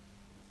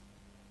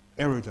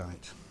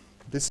erudite.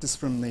 This is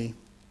from the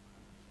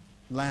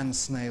land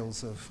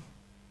snails of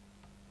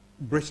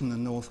Britain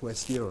and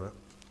Northwest Europe.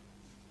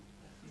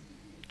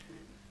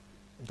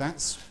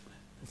 That's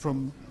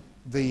from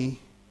the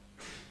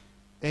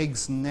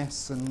eggs,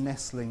 nests and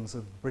nestlings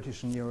of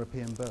British and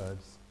European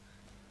birds.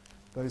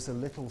 Those are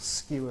little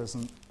skewers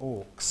and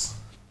auks.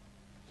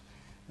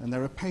 And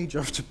there are page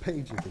after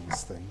page of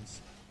these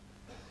things.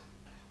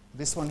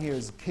 This one here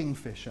is a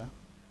kingfisher.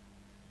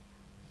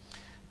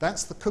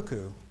 That's the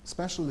cuckoo.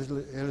 Special little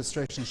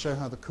illustrations show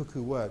how the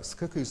cuckoo works.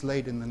 The cuckoo's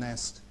laid in the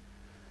nest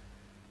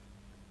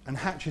and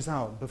hatches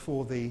out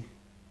before the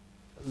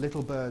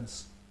little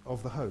birds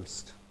of the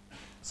host.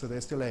 So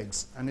they're still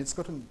eggs. And it's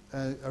got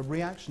a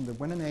reaction that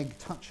when an egg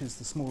touches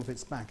the small of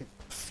its back, it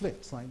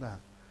flips like that.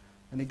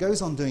 And it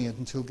goes on doing it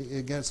until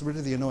it gets rid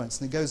of the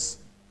annoyance, and it goes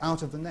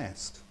out of the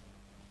nest.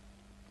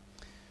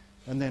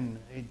 And then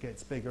it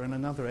gets bigger, and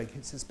another egg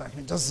hits its back, and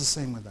it does the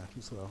same with that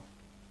as well.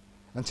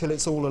 Until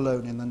it's all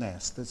alone in the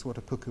nest. That's what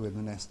a cuckoo in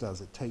the nest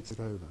does. It takes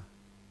it over.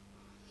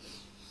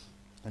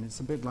 And it's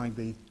a bit like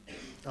the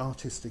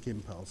artistic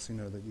impulse, you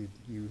know, that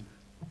you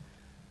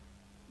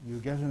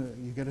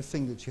get a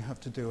thing that you have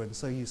to do, and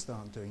so you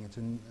start doing it,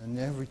 and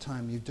every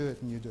time you do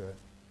it and you do it,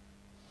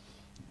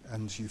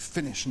 and you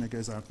finish and it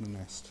goes out in the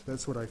nest.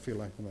 That's what I feel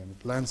like at the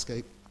moment.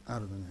 Landscape,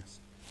 out of the nest.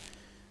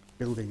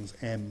 Buildings,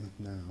 M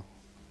now.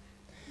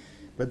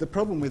 But the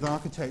problem with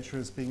architecture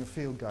as being a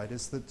field guide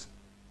is that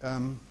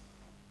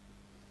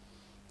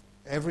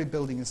every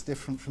building is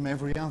different from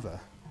every other.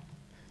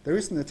 There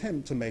is an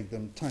attempt to make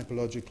them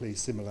typologically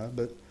similar,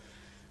 but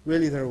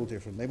really they're all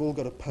different. They've all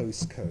got a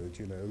postcode,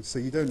 you know, so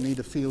you don't need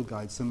a field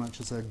guide so much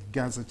as a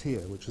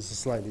gazetteer, which is a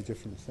slightly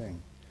different thing.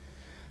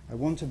 I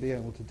want to be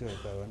able to do it,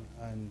 though,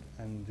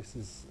 and this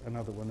is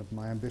another one of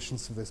my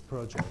ambitions for this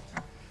project.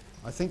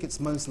 I think it's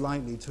most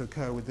likely to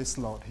occur with this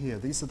lot here.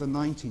 These are the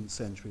 19th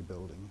century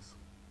buildings.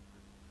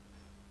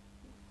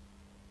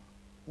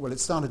 Well,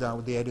 it started out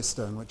with the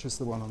Eddystone, which is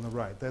the one on the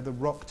right. They're the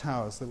rock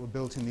towers that were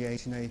built in the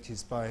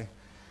 1880s by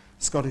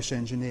Scottish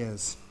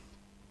engineers.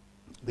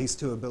 These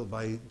two are built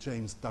by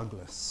James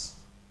Douglas.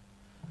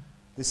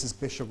 This is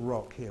Bishop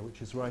Rock here,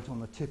 which is right on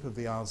the tip of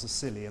the Isles of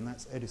Scilly, and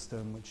that's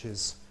Eddystone, which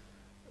is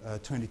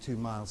 22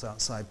 miles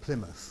outside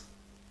Plymouth.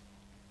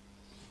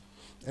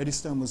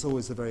 Eddystone was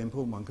always a very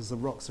important one because the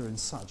rocks are in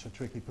such a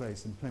tricky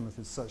place, and Plymouth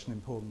is such an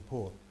important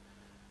port.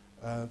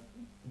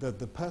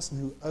 The person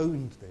who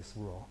owned this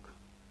rock,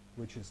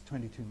 which is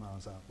 22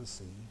 miles out to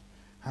sea,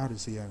 how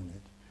does he own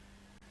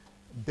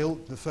it?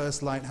 Built the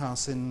first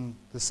lighthouse in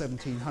the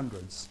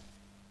 1700s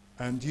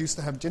and used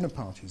to have dinner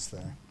parties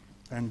there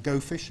and go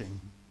fishing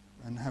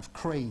and have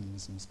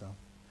cranes and stuff.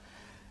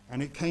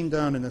 And it came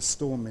down in a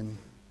storm in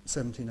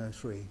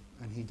 1703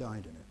 and he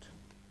died in it.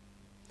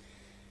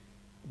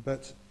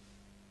 But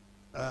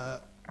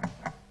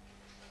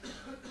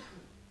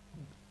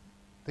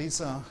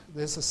there's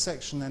a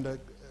section, and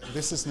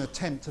this is an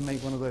attempt to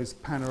make one of those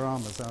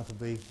panoramas out of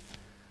the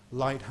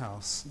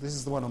lighthouse. This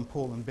is the one on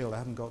Paul and Bill. I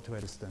haven't got to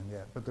Eddystone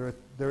yet, but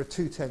there are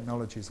two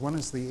technologies. One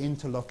is the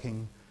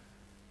interlocking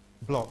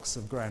blocks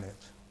of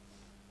granite,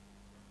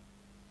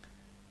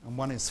 and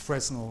one is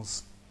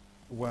Fresnel's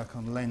work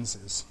on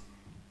lenses,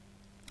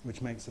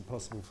 which makes it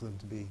possible for them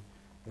to be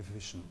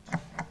efficient.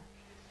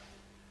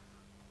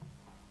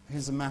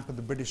 Here's a map of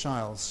the British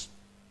Isles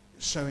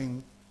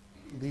showing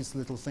these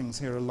little things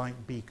here are light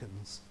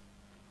beacons.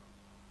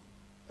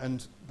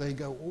 And they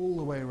go all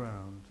the way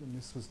around. And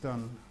this was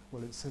done,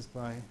 well, it says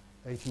by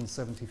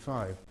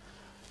 1875.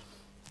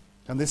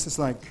 And this is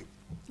like,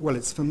 well,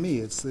 it's for me,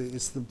 it's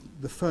the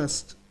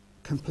first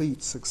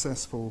complete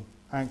successful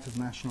act of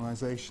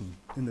nationalization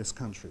in this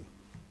country.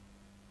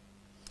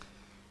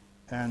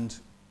 And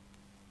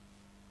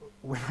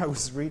when I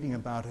was reading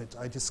about it,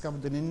 I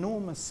discovered that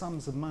enormous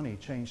sums of money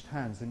changed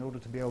hands in order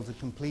to be able to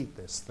complete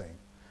this thing.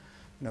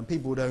 You know,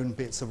 people would own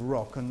bits of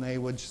rock and they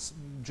would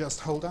just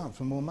hold out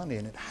for more money,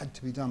 and it had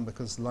to be done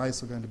because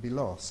lives were going to be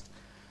lost.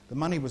 The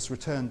money was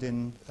returned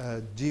in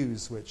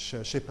dues which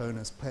ship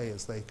owners pay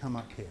as they come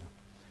up here.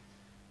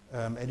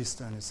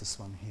 Eddystone is this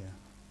one here.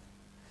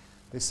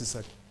 This is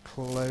a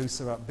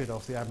closer up bit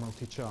off the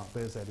Admiralty chart.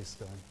 There's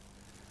Eddystone.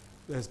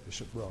 There's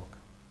Bishop Rock.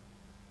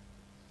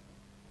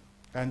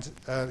 And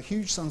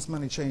huge sums of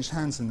money changed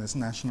hands in this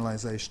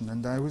nationalisation,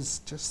 and I was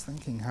just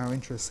thinking how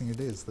interesting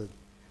it is that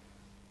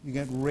you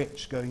get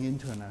rich going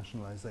into a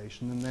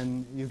nationalisation and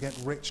then you get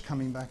rich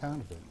coming back out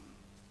of it.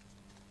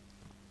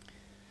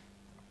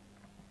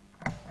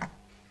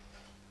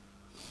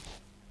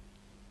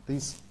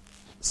 These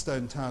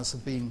stone towers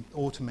have been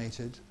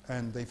automated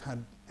and they've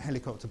had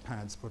helicopter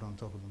pads put on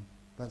top of them.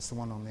 That's the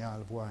one on the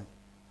Isle of Wight.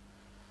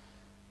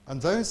 And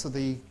those are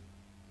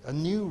a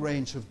new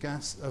range of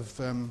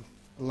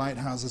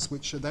lighthouses,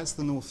 that's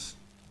the North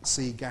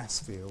Sea gas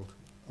field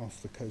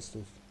off the coast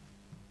of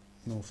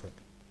Norfolk.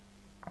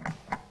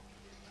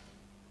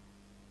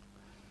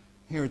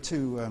 Here are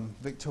two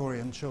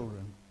Victorian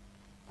children.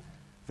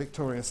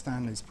 Victoria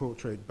Stanley's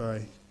portrait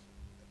by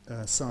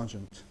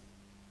Sargent,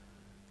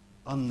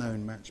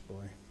 unknown match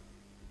boy.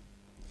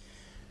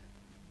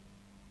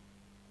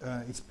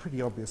 It's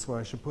pretty obvious why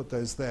I should put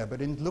those there,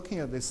 but in looking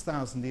at this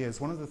 1,000 years,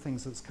 one of the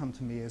things that's come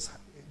to me is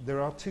there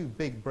are two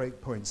big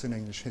breakpoints in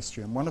English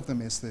history, and one of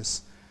them is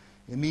this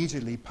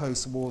immediately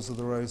post-Wars of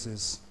the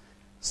Roses,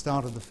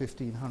 start of the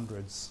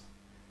 1500s,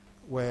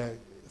 where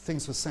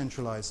things were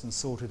centralised and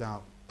sorted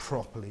out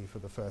properly for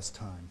the first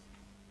time,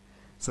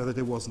 so that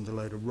it wasn't a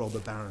load of robber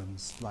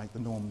barons like the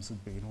Normans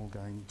had been all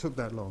going. It took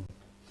that long.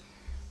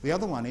 The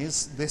other one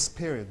is this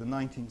period, the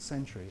 19th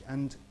century,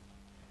 and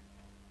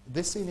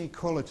this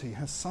inequality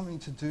has something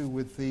to do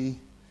with the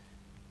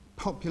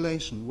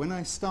population. When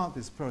I start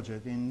this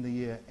project in the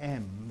year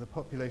M, the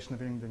population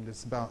of England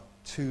is about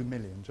 2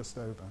 million, just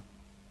over.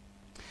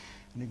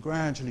 And it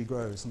gradually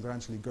grows and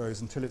gradually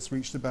grows until it's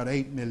reached about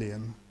 8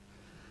 million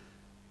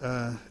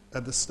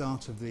at the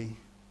start of the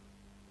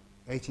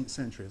 18th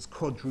century. It's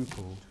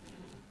quadrupled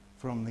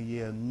from the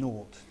year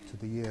 0 to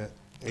the year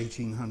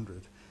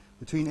 1800.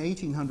 Between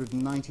 1800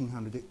 and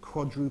 1900, it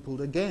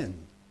quadrupled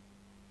again.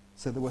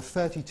 So there were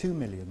 32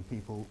 million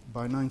people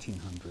by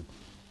 1900.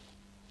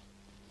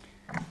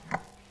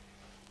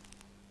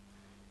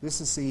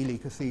 This is the Ely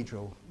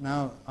Cathedral.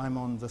 Now I'm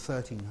on the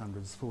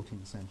 1300s,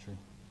 14th century.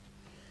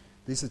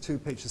 These are two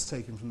pictures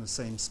taken from the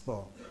same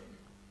spot.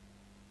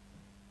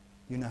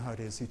 You know how it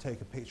is. You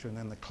take a picture and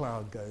then the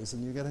cloud goes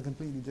and you get a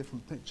completely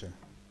different picture.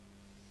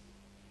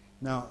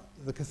 Now,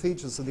 the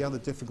cathedrals are the other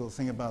difficult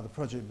thing about the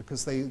project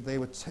because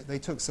they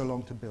took so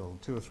long to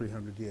build, 200 or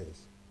 300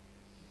 years.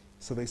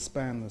 So they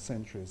span the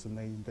centuries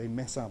and they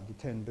mess up the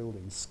 10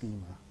 buildings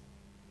schema.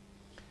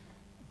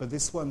 But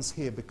this one's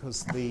here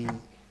because the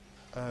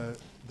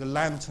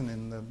lantern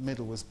in the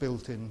middle was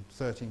built in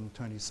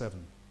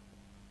 1327.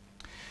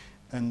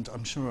 And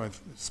I'm sure I've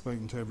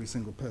spoken to every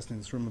single person in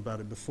this room about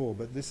it before,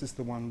 but this is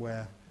the one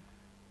where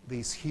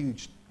these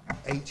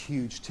 8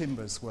 huge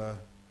timbers were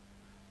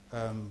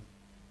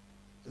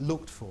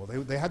looked for.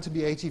 They had to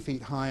be 80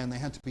 feet high and they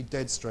had to be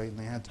dead straight and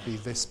they had to be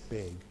this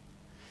big.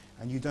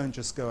 And you don't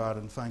just go out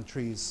and find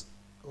trees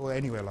or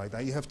anywhere like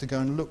that. You have to go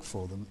and look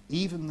for them,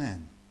 even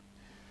then.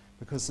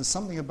 Because there's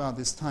something about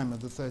this time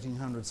of the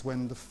 1300s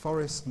when the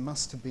forest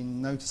must have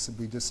been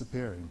noticeably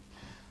disappearing.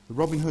 The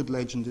Robin Hood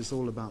legend is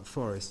all about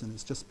forest, and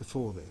it's just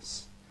before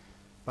this.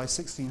 By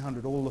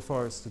 1600, all the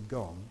forest had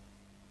gone,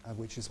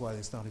 which is why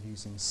they started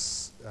using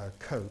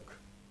coke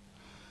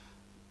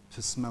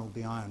to smelt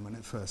the iron when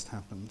it first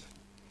happened.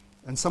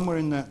 And somewhere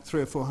in that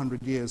 300 or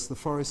 400 years, the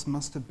forest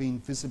must have been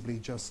visibly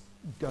just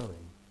going.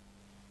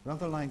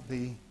 Rather like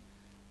the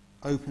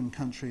open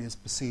country is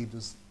perceived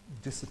as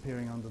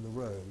disappearing under the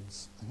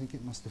roads, I think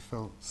it must have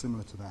felt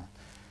similar to that.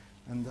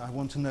 And I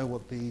want to know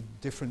what the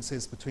difference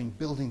is between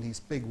building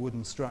these big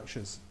wooden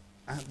structures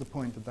at the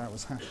point that that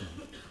was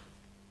happening.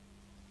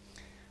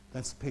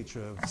 That's a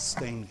picture of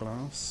stained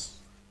glass.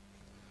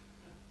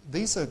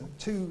 These are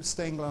 2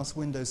 stained glass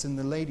windows in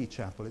the Lady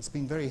Chapel. It's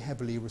been very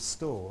heavily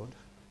restored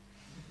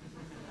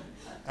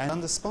and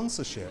under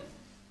sponsorship.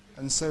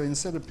 And so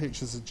instead of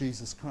pictures of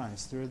Jesus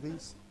Christ, there are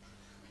these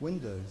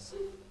windows.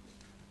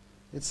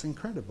 It's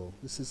incredible.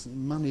 This is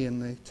money in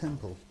the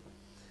temple.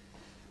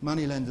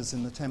 Money lenders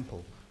in the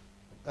temple.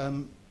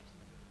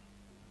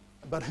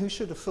 But who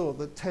should have thought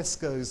that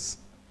Tesco's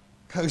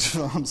coat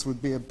of arms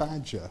would be a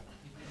badger?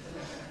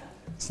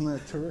 Isn't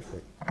that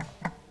terrific?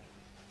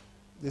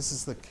 This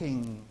is the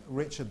King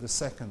Richard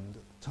II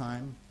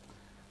time.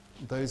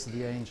 Those are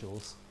the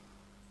angels.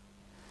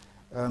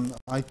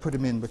 I put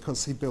him in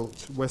because he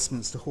built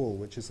Westminster Hall,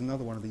 which is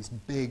another one of these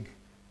big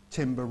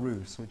timber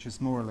roofs, which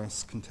is more or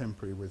less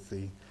contemporary with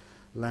the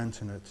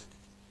lantern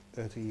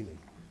at Ely.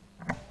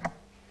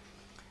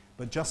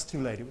 But just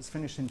too late. It was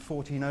finished in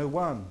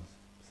 1401,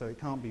 so it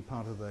can't be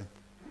part of the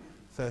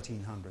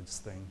 1300s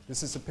thing.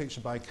 This is a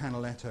picture by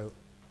Canaletto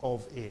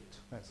of it.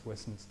 That's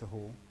Westminster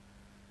Hall,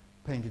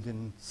 painted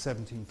in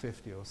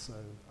 1750 or so.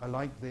 I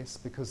like this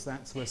because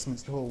that's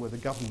Westminster Hall where the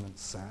government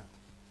sat.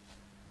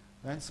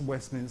 That's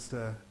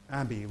Westminster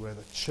Abbey where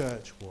the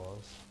church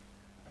was.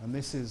 And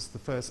this is the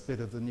first bit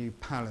of the new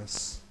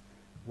palace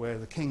where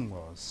the king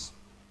was.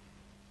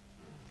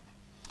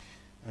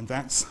 And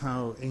that's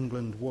how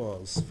England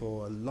was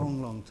for a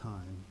long, long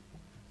time,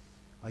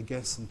 I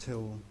guess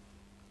until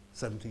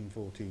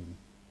 1714.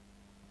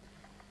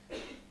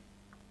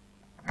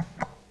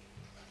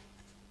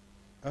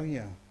 Oh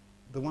yeah,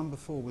 the one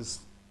before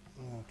was,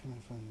 can I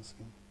find this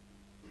again?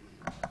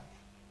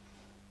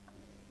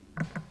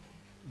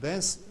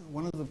 There's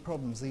one of the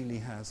problems Ely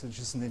has, which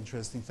is an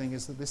interesting thing,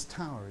 is that this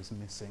tower is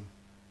missing.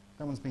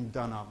 That one's been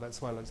done up,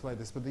 that's why it looks like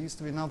this, but there used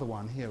to be another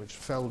one here which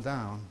fell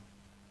down.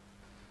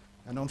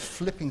 And on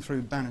flipping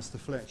through Bannister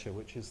Fletcher,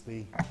 which is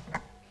the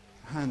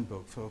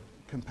handbook for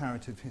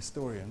comparative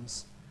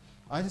historians,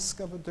 I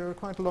discovered there are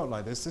quite a lot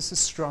like this. This is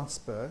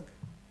Strasbourg,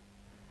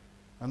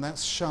 and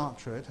that's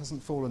Chartres. It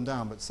hasn't fallen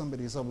down, but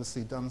somebody's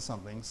obviously done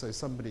something, so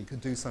somebody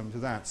could do something to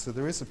that. So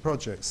there is a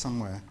project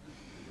somewhere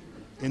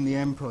in the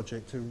M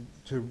project to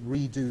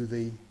redo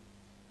the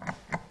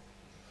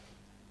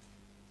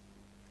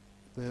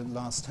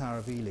last Tower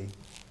of Ely.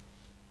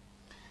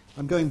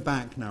 I'm going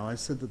back now. I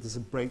said that there's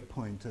a break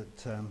point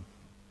at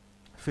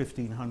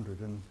 1500,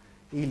 and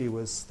Ely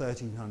was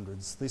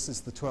 1300s. This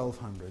is the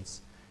 1200s.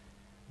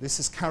 This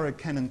is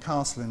Carragkennan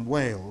Castle in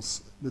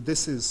Wales.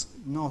 This is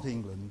not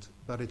England,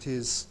 but it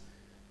is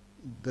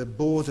the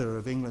border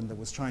of England that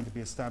was trying to be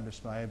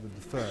established by Edward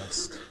I.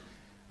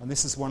 And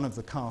this is one of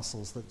the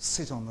castles that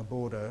sit on the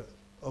border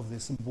of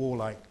this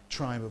warlike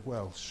tribe of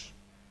Welsh.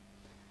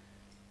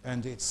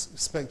 And it's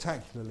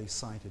spectacularly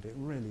sited. It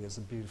really is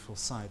a beautiful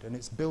site. And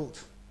it's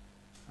built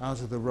out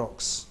of the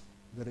rocks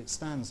that it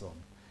stands on.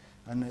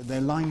 And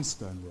they're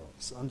limestone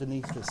rocks.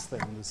 Underneath this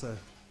thing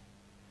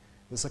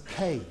there's a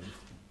cave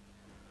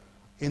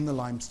in the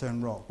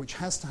limestone rock, which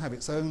has to have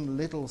its own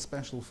little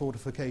special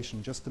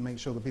fortification just to make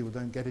sure that people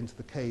don't get into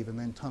the cave and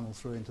then tunnel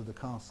through into the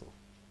castle.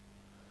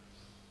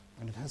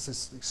 And it has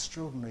this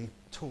extraordinary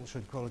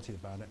tortured quality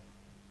about it.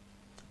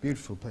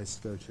 Beautiful place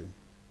to go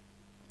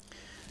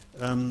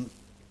to.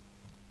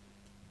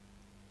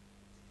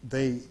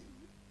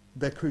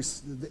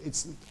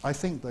 I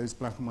think those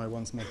black and white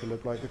ones make it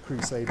look like the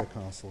Crusader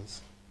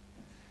castles.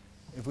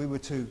 If we were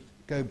to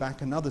go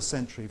back another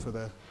century for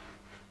that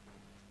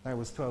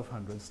was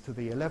 1200s, to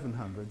the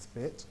 1100s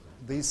bit,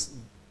 this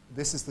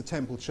is the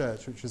Temple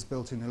Church, which was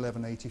built in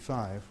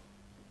 1185,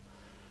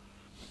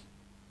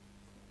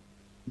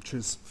 which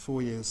is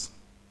 4 years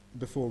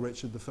before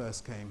Richard I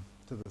came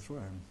to the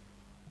throne.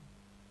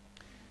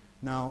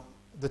 Now,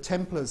 the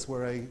Templars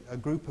were a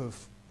group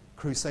of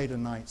Crusader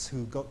knights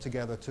who got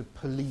together to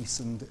police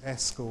and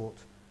escort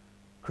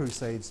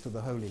crusades to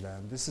the Holy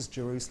Land. This is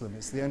Jerusalem.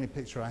 It's the only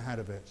picture I had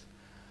of it.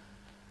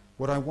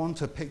 What I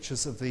want are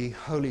pictures of the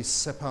Holy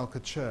Sepulchre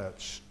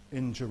Church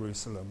in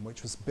Jerusalem,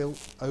 which was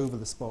built over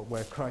the spot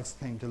where Christ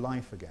came to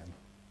life again.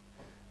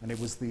 And it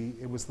was the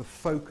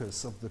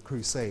focus of the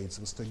Crusades,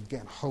 was to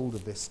get hold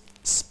of this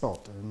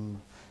spot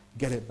and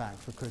get it back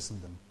for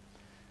Christendom.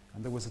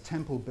 And there was a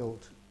temple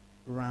built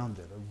around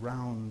it, a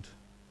round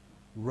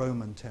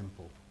Roman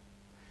temple,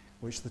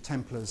 which the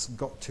Templars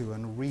got to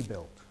and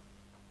rebuilt.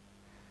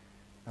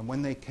 And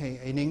when they came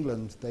in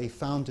England, they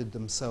founded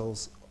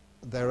themselves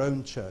their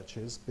own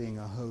churches, being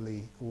a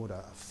holy order,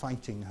 a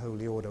fighting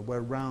holy order,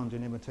 were round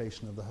in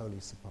imitation of the Holy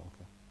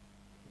Sepulchre.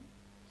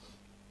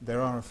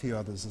 There are a few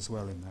others as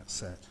well in that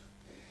set.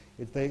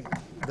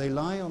 They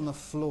lie on the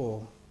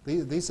floor.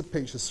 These are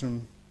pictures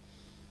from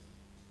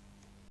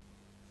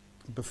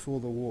before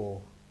the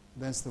war.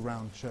 There's the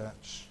round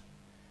church.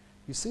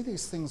 You see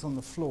these things on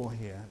the floor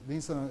here.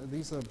 These are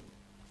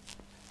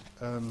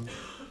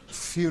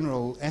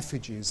funeral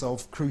effigies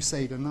of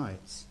Crusader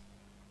knights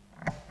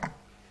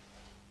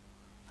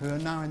who are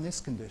now in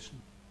this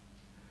condition,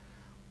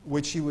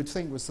 which you would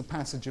think was the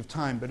passage of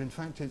time, but in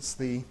fact it's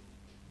the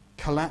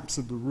collapse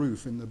of the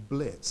roof in the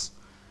Blitz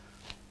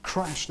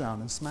crashed down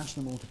and smashed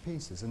them all to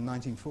pieces in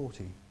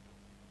 1940.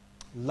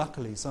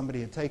 Luckily, somebody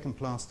had taken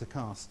plaster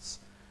casts,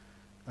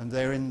 and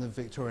they're in the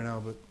Victoria and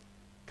Albert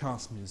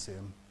Cast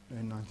Museum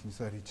in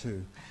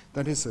 1932.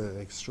 That is an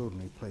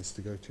extraordinary place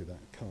to go to, that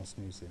cast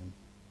museum.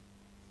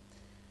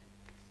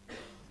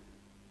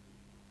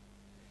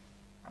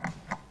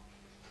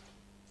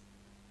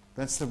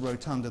 That's the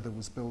rotunda that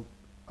was built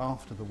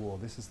after the war.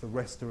 This is the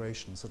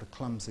restoration, sort of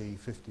clumsy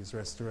 50s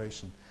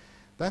restoration.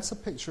 That's a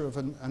picture of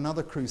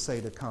another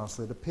Crusader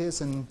castle. It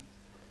appears in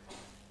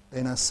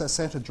a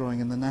Sassetta drawing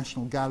in the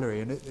National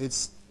Gallery, and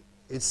it's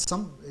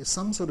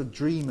some sort of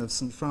dream of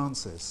St.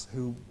 Francis,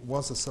 who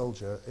was a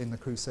soldier in the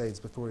Crusades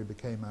before he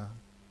became a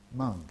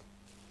monk.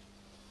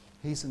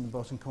 He's in the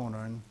bottom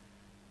corner, and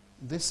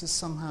this is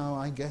somehow,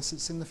 I guess,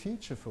 it's in the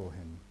future for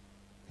him.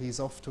 He's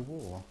off to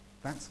war.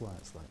 That's why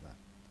it's like that.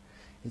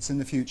 It's in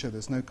the future,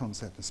 there's no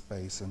concept of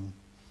space, and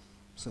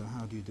so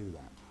how do you do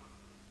that?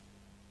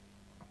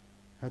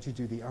 How do you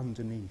do the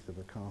underneath of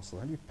a castle?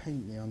 How do you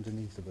paint the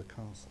underneath of a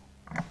castle?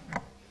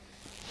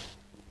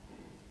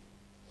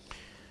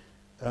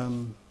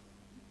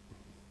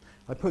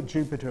 I put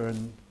Jupiter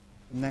and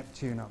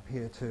Neptune up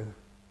here to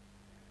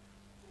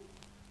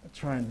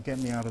try and get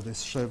me out of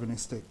this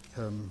chauvinistic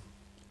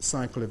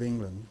cycle of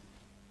England.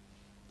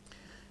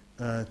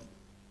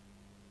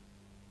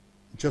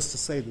 Just to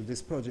say that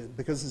this project,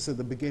 because it's at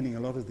the beginning, a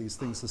lot of these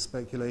things are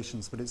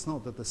speculations, but it's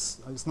not that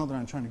it's not that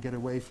I'm trying to get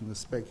away from the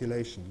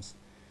speculations,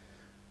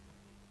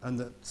 and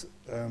that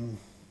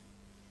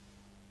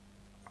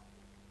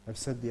I've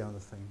said the other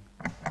thing.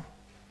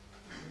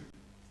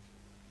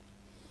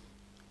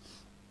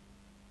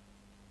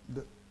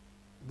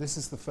 This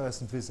is the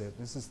first visit.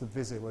 This is the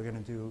visit we're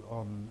going to do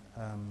on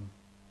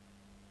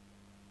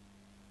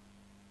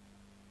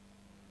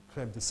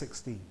Feb the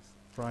 16th,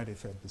 Friday,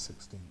 Feb the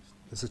 16th.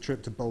 It's a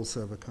trip to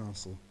Bolsover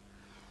Castle.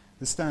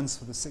 This stands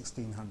for the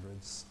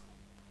 1600s.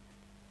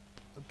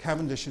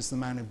 Cavendish is the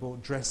man who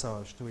brought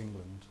dressage to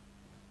England.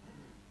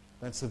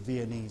 That's a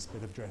Viennese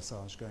bit of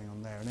dressage going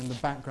on there. And in the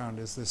background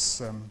is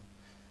this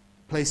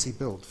place he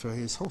built for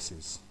his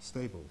horses,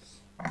 stables.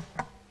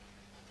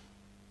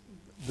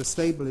 The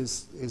stable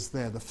is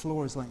there. The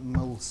floor is like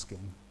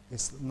moleskin.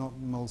 It's not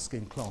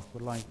moleskin cloth,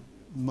 but like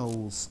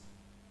moles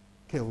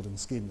killed and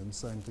skinned and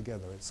sewn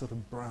together. It's sort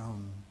of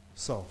brown,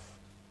 soft.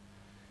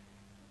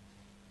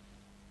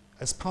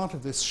 As part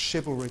of this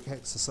chivalric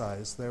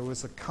exercise, there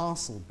was a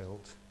castle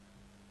built.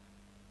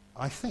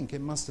 I think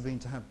it must have been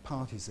to have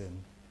parties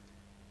in.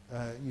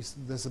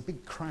 There's a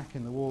big crack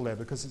in the wall there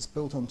because it's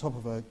built on top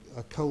of a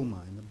coal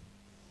mine,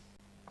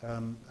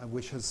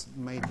 which has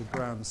made the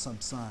ground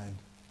subside.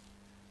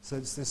 So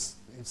it's this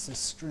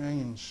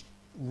strange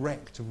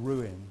wrecked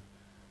ruin,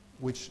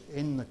 which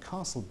in the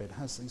castle bit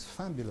has these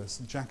fabulous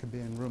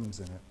Jacobean rooms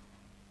in it,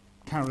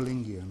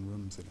 Carolingian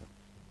rooms in it.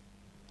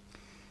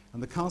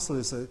 And the castle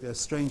is a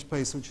strange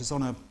place which is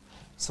on a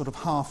sort of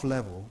half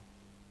level,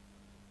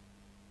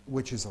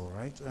 which is all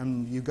right.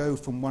 And you go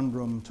from one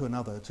room to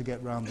another to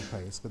get round the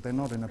place, but they're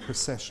not in a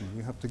procession.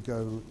 You have to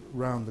go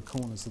round the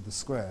corners of the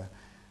square.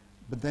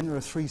 But then there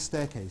are 3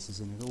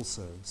 staircases in it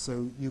also.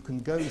 So you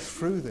can go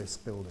through this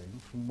building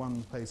from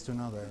one place to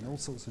another in all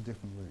sorts of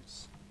different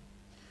routes.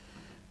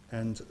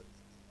 And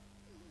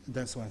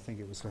that's why I think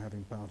it was for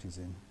having parties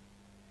in.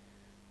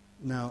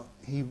 Now,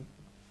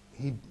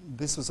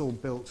 this was all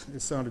built,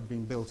 it started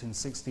being built in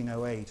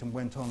 1608 and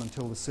went on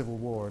until the Civil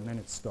War, and then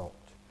it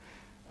stopped.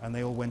 And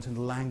they all went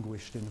and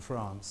languished in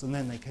France, and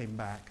then they came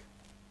back,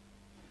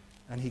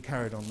 and he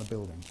carried on the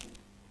building.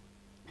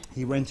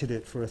 He rented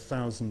it for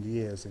 1,000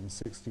 years in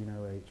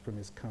 1608 from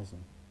his cousin.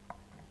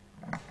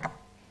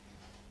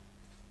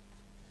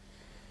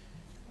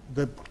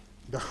 The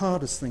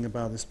hardest thing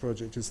about this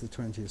project is the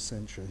 20th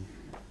century.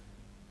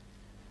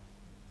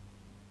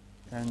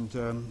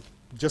 And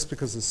just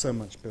because there's so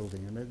much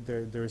building, and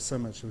there is so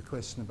much of a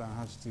question about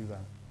how to do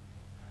that.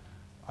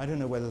 I don't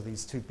know whether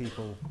these 2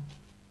 people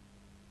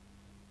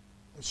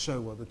show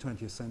what the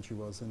 20th century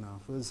was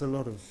enough. There's a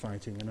lot of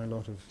fighting and a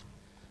lot of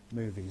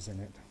movies in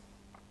it.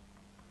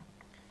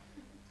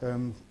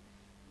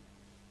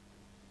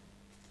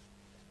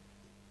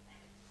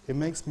 It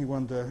makes me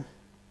wonder,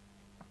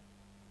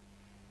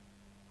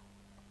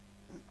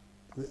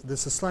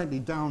 there's a slightly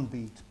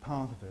downbeat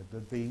part of it,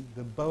 that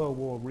the Boer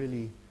War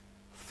really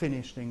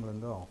finished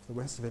England off. The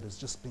rest of it has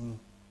just been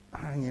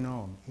hanging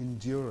on,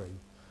 enduring.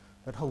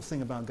 That whole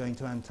thing about going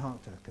to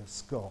Antarctica,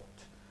 Scott,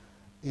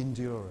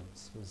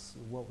 endurance was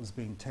what was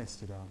being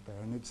tested out there,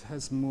 and it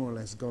has more or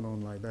less gone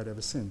on like that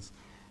ever since.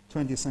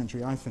 20th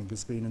century, I think,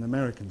 has been an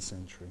American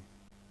century.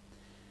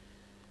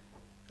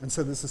 And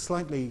so there's a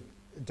slightly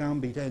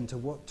downbeat end to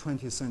what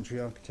 20th century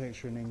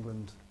architecture in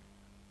England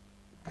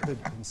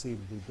could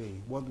conceivably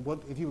be.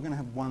 What if you were going to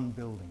have one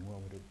building,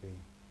 what would it be?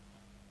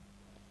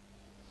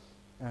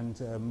 And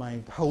my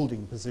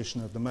holding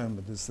position at the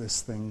moment is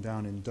this thing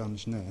down in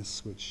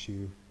Dungeness, which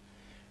you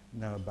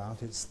know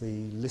about. It's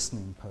the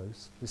listening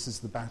post. This is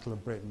the Battle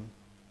of Britain.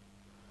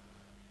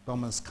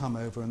 Bombers come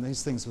over, and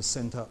these things were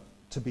sent up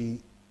to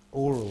be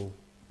oral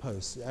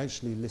posts,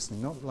 actually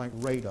listening, not like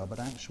radar, but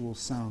actual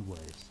sound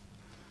waves.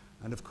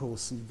 And of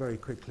course, very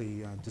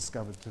quickly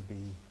discovered to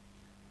be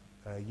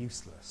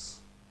useless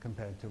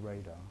compared to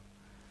radar.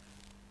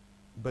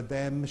 But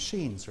they're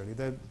machines, really.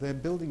 They're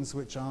buildings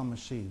which are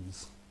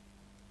machines,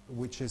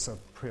 which is a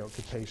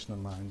preoccupation of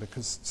mine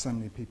because so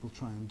many people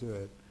try and do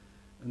it.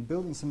 And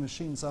buildings and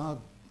machines are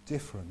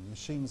different.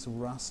 Machines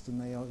rust and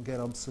they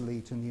get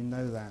obsolete, and you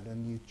know that,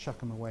 and you chuck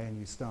them away and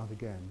you start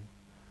again.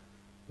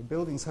 The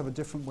buildings have a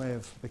different way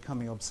of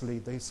becoming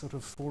obsolete. They sort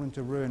of fall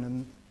into ruin,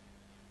 and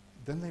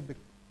then they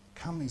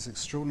become these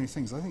extraordinary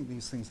things. I think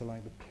these things are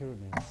like the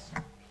pyramids.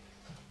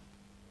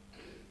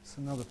 It's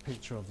another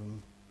picture of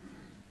them,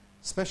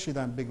 especially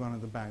that big one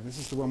at the back. This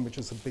is the one which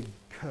is a big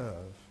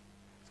curve.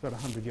 It's about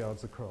 100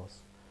 yards across.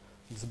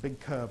 It's a big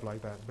curve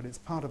like that, but it's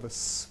part of a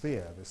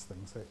sphere, this thing,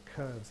 so it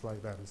curves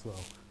like that as well,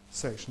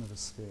 section of a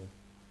sphere.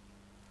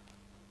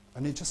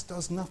 And it just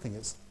does nothing.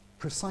 It's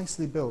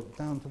precisely built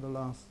down to the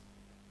last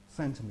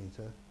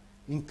centimetre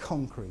in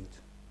concrete,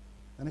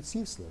 and it's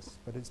useless,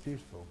 but it's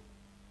beautiful.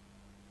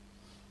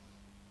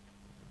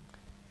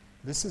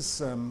 This is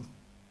on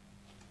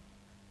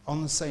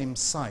the same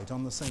site,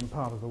 on the same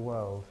part of the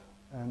world,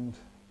 and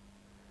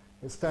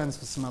It stands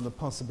for some other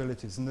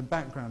possibilities. In the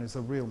background is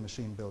a real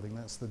machine building.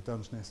 That's the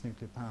Dungeness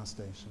nuclear power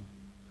station,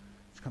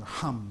 which kind of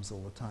hums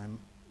all the time.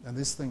 And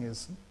this thing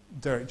is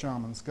Derek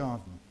Jarman's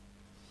garden,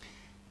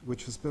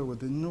 which was built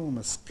with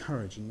enormous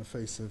courage in the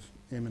face of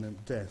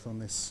imminent death on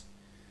this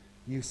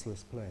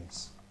useless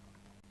place.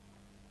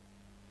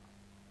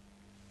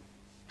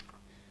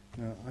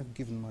 Now, I've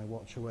given my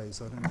watch away,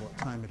 so I don't know what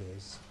time it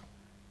is,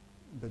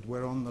 but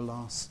we're on the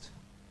last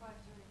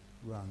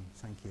run.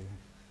 Thank you.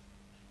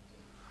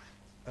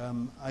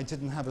 I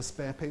didn't have a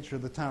spare picture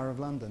of the Tower of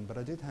London, but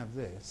I did have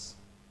this.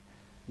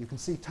 You can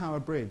see Tower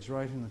Bridge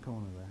right in the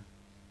corner there.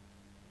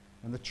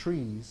 And the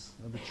trees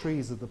are the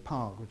trees of the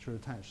park which are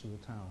attached to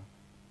the tower.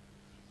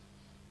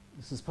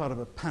 This is part of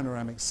a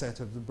panoramic set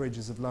of the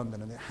bridges of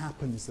London, and it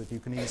happens that you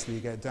can easily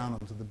get down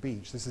onto the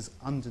beach. This is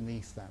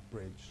underneath that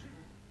bridge.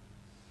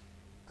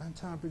 And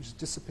Tower Bridge has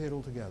disappeared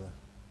altogether.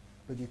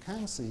 But you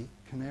can see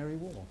Canary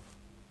Wharf.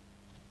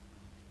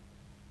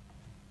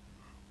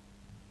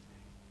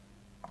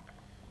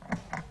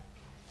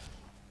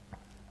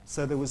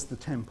 So there was the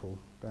temple,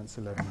 that's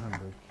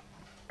 1100.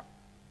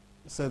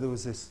 So there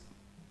was this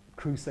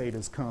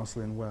Crusaders'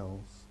 castle in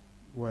Wales,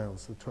 the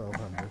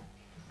 1200.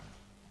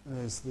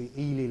 There's the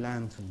Ely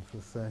Lantern for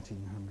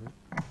 1300.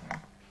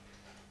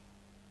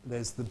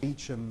 There's the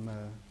Beauchamp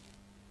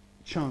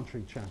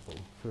Chantry Chapel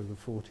for the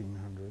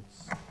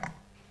 1400s.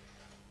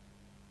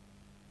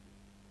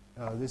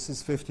 This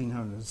is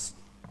 1500s.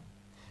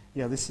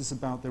 Yeah, this is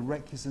about the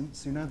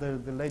recusants. You know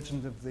the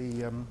legend of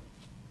the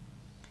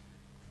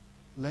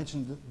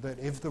legend that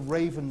if the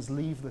ravens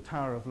leave the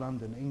Tower of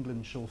London,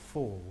 England shall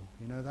fall.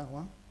 You know that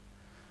one?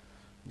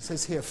 It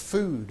says here,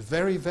 food,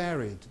 very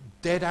varied,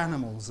 dead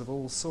animals of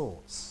all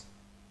sorts.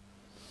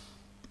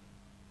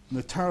 And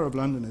the Tower of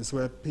London is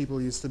where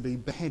people used to be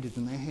beheaded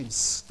and their heads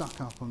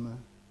stuck up on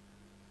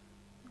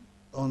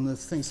the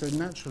thing. So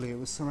naturally it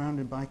was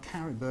surrounded by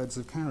birds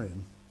of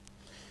carrion.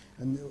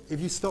 And if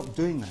you stop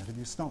doing that, if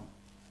you stop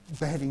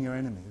beheading your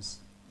enemies,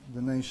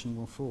 the nation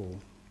will fall.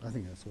 I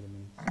think that's what it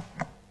means.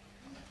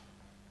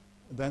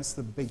 That's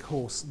the big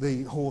horse,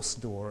 the horse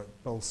door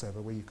at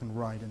Bolsover where you can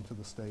ride into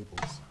the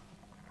stables.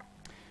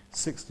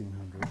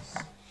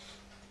 1600s.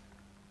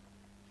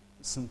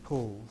 St.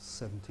 Paul's,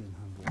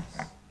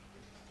 1700s.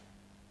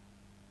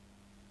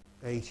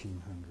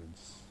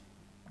 1800s.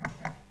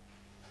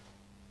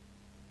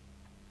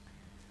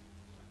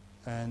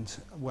 And,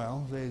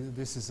 well,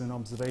 this is an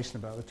observation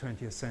about the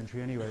 20th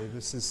century anyway.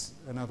 This is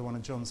another one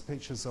of John's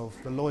pictures of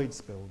the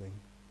Lloyd's building,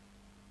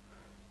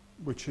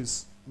 which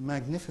is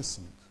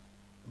magnificent.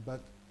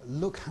 But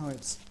look how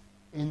it's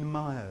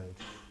enmired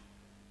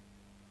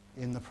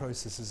in the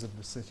processes of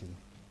the city.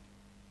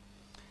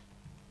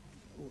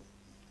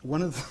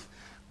 One of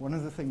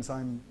the things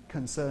I'm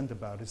concerned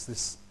about is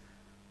this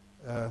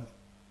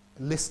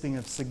listing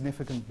of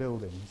significant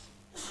buildings.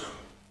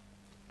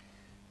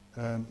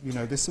 You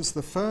know, this is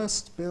the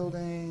first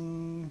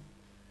building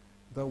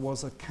that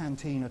was a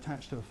canteen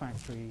attached to a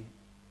factory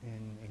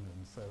in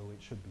England, so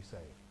it should be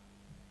saved.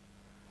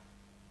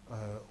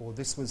 Or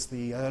this was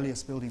the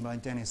earliest building by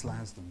Dennis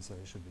Lasdon, so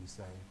it should be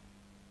saved.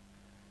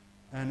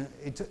 And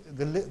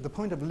the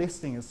point of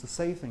listing is to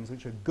say things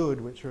which are good,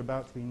 which are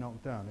about to be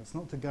knocked down. It's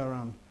not to go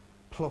around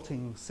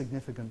plotting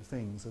significant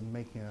things and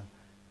making a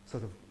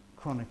sort of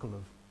chronicle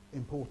of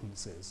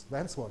importances.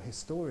 That's what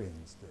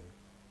historians do.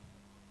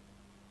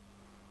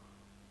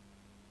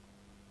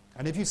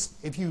 And if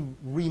you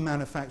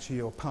remanufacture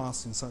your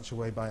past in such a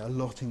way by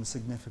allotting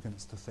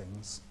significance to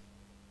things,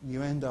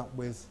 you end up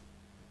with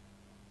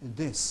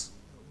this,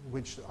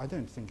 which I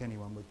don't think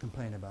anyone would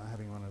complain about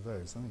having one of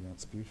those. I think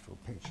that's a beautiful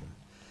picture.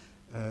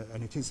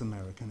 And it is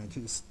American, it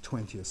is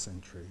 20th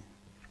century.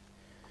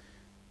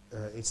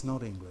 It's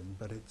not England,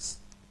 but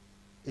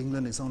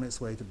England is on its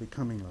way to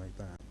becoming like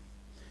that.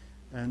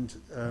 And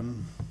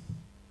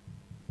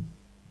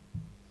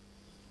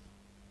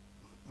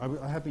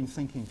I have been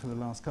thinking for the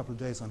last couple of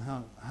days on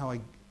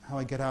how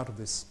I get out of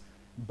this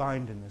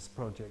bind in this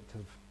project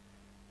of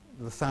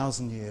the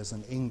 1,000 years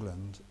in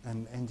England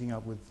and ending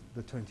up with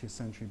the 20th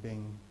century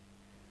being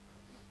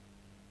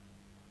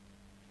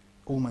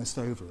almost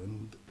over,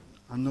 and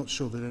I'm not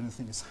sure that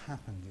anything has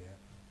happened yet.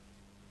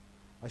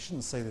 I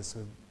shouldn't say this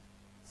with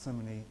so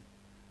many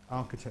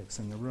architects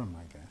in the room,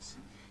 I guess,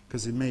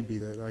 because it may be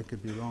that I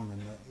could be wrong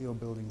and that your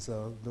buildings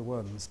are the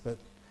ones, but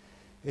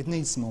it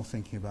needs more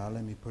thinking about,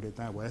 let me put it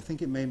that way. I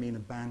think it may mean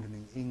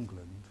abandoning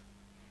England.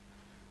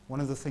 One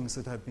of the things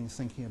that I've been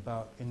thinking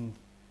about in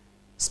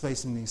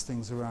spacing these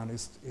things around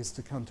is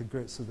to come to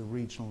grips with the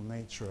regional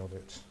nature of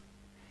it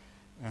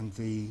and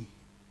the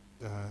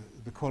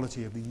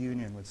quality of the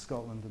union with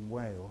Scotland and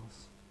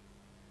Wales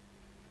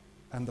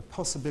and the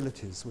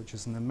possibilities, which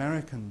is an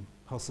American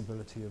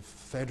possibility of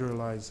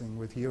federalizing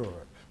with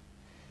Europe.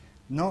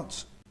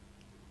 Not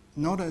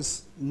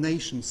as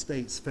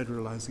nation-states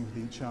federalizing with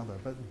each other,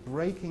 but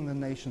breaking the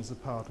nations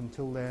apart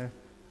until their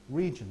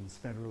regions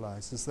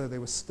federalized, as though they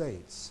were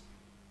states.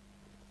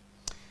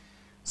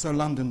 So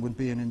London would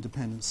be an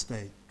independent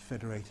state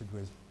federated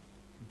with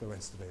the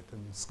rest of it,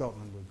 and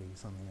Scotland would be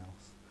something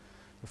else.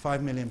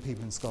 5 million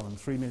people in Scotland,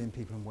 3 million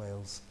people in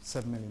Wales,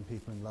 7 million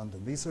people in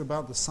London. These are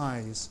about the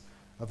size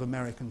of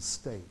American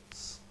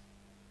states.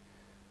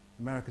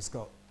 America's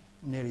got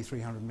nearly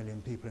 300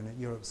 million people in it.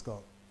 Europe's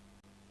got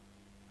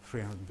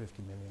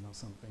 350 million or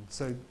something.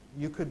 So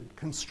you could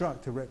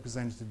construct a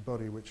representative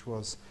body which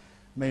was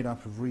made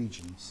up of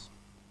regions.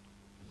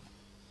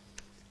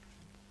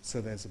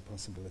 So there's a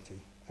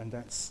possibility. And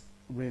that's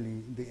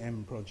really the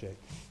M project.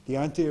 The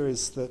idea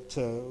is that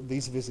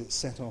these visits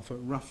set off at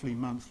roughly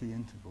monthly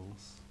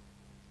intervals.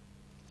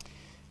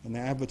 And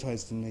they're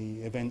advertised in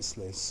the events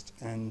list.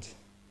 And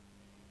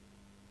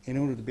in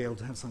order to be able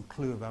to have some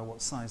clue about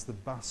what size the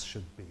bus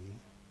should be,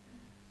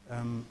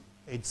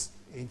 it's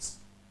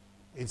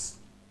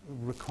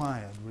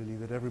required, really,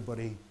 that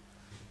everybody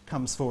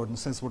comes forward and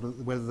says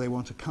whether they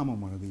want to come on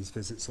one of these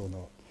visits or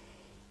not.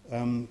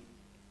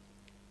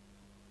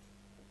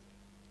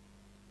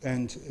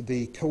 And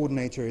the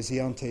coordinator is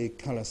Iante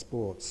Colour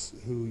Sports,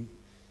 who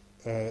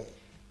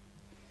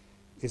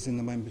is in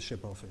the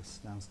membership office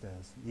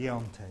downstairs.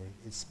 Iante,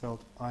 it's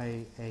spelled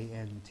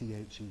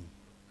I-A-N-T-H-E.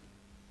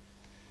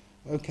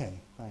 Okay,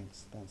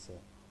 thanks, that's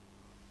it.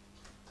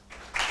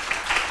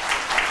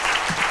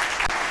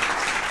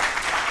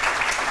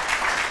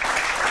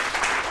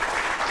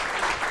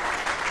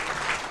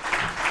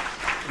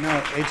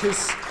 Now, it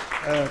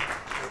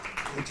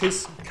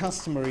is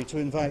customary to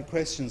invite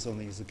questions on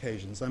these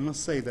occasions. I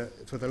must say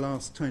that for the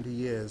last 20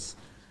 years,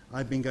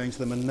 I've been going to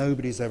them and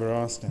nobody's ever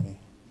asked any.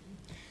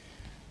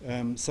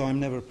 So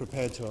I'm never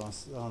prepared to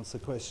answer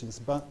questions.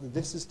 But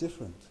this is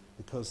different,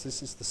 because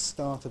this is the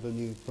start of a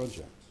new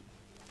project.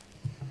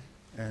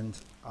 And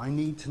I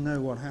need to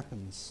know what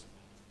happens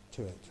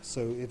to it.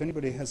 So if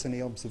anybody has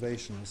any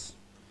observations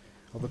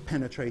of a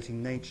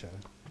penetrating nature,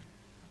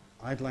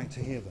 I'd like to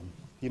hear them.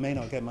 You may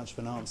not get much of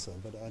an answer,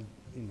 but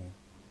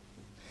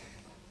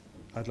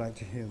I'd like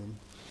to hear them.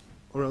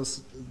 Or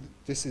else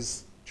this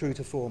is true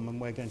to form and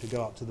we're going to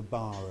go up to the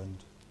bar and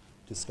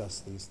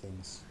discuss these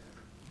things.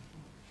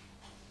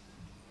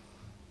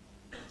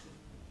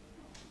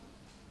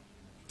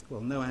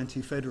 Well, no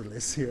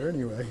anti-federalists here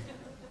anyway.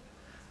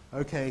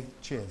 Okay,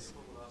 cheers.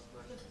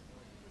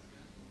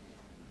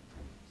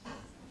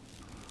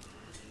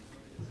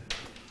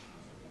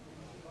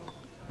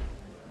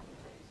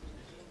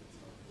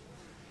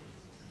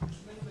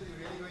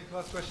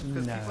 Ask questions,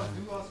 because no. people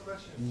do ask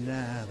questions.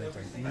 No, they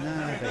don't.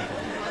 No, they don't.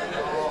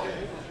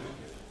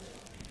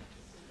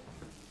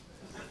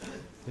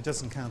 It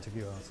doesn't count if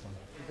you ask one.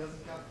 It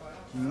doesn't count by us.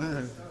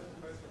 No. Just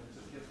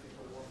get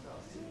people walked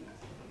out.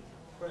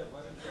 Fred, why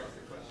don't you ask a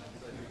question?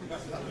 So you can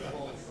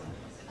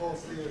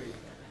false theory.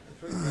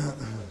 Fred, ask a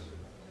question.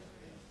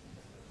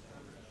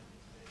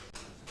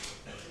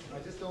 I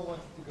just don't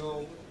want you to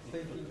go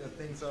thinking that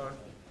things are...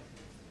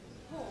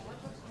 Paul,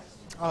 I've got a question.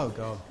 Oh,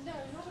 God. No,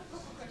 not a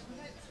proper question.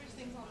 Don't switch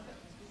things on. But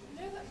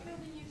you know that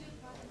building you did,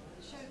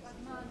 showed that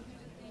man who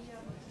did the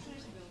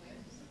Trinity building?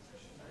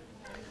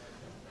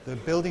 The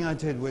building I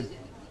did with The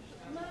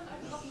man,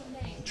 I've forgotten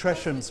the name.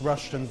 Tresham's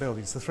Rushton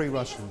buildings, the 3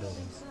 Rushton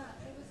buildings. There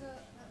was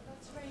that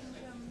strange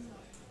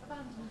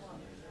abandoned one.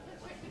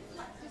 There's great big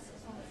flat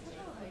discs on it. What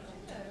are they? Do you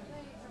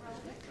know? Are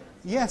they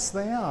heraldic? Yes,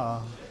 they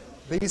are.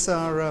 These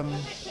are... They're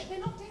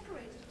not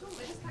decorated at all.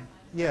 They're just like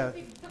yeah,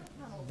 big duck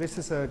panels. this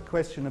is a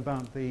question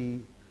about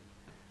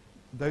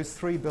those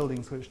 3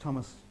 buildings which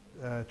Thomas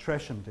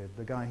Tresham did,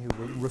 the guy who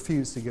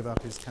refused to give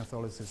up his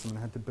Catholicism and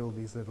had to build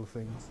these little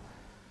things.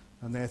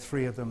 And there are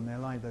 3 of them. They're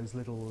like those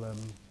little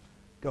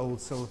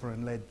gold, silver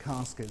and lead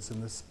caskets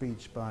in the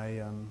speech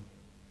by,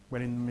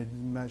 when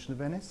in Merchant of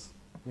Venice,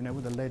 you know,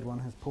 where the lead one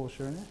has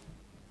Portia in it.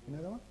 You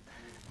know that one?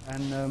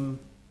 And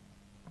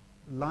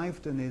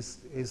Lyvedon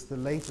is the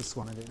latest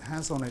one, and it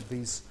has on it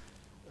these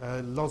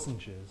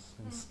lozenges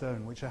in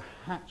stone, which are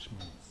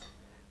hatchments.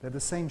 They're the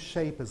same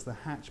shape as the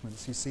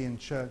hatchments you see in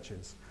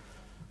churches.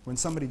 When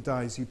somebody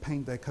dies, you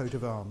paint their coat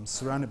of arms,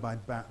 surrounded by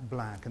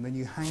black, and then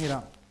you hang it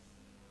up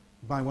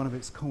by one of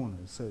its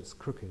corners, so it's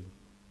crooked.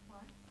 Why?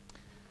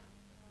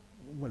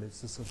 Well,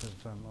 it's a sort of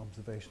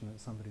observation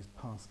that somebody's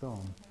passed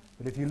on.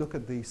 But if you look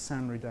at the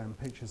Sanridan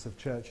pictures of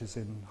churches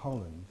in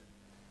Holland,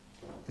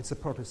 it's a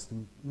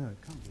Protestant... No,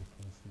 it can't be a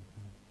Protestant.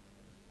 No.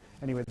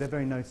 Anyway, they're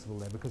very noticeable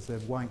there because they're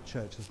white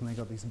churches and they've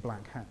got these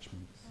black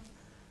hatchments.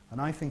 And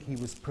I think he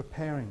was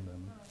preparing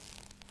them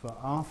for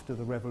after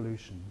the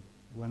revolution,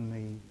 when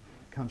the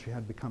country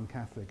had become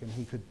Catholic and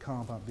he could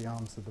carve up the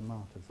arms of the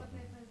martyrs. But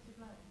they're mostly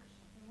blank.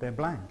 They're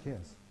blank,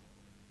 yes.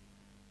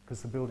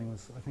 Because the building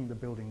was, I think the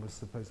building was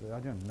supposedly, I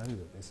don't know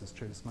that this is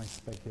true, it's my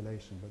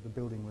speculation, but the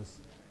building was,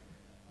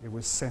 it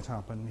was set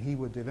up and he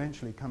would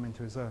eventually come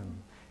into his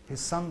own.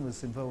 His son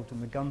was involved in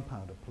the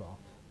gunpowder plot,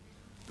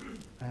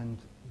 and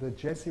the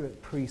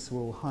Jesuit priests were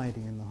all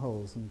hiding in the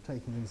holes and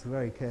taking things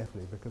very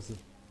carefully because of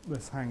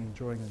this hanging,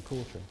 drawing and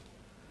quartering.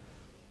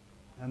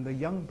 And the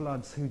young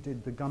bloods who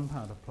did the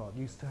gunpowder plot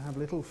used to have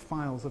little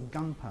phials of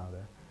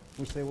gunpowder,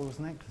 which they wore as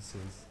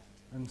necklaces,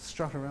 and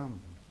strut around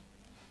them.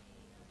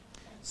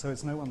 So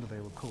it's no wonder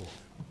they were caught.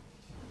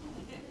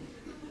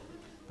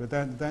 But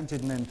that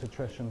didn't enter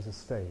Tresham's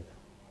estate.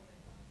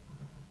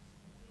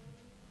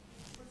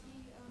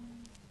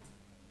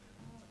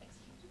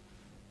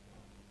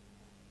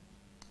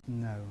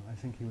 No, I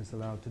think he was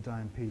allowed to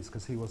die in peace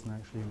because he wasn't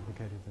actually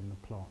implicated in the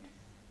plot.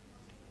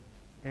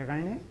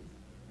 Irene?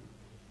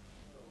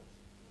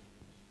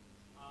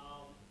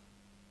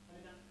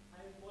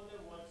 I wonder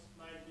what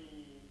might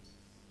be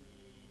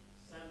the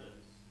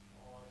summons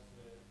or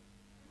the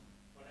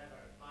whatever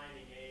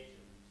binding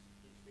agent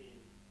between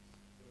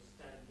those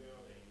 10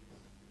 buildings.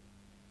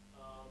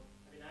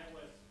 I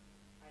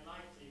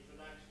liked the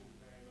introduction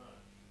very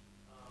much.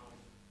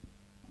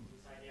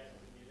 This idea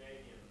that the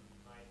millennium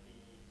might be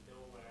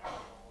nowhere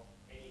or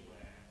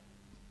anywhere,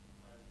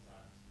 and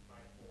that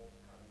might all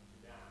come to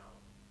now.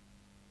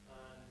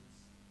 And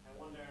I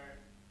wonder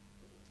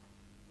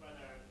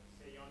whether,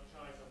 say, your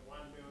choice of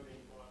one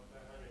building for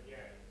 100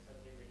 years is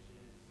something which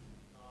is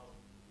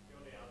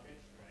purely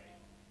arbitrary,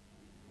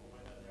 or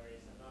whether there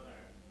is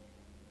another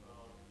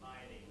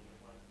binding that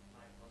one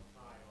might want to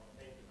try or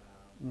think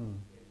about.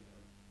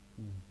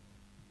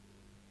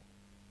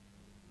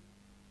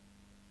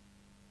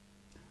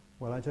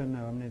 Well, I don't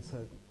know. I mean,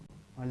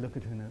 I look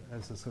at it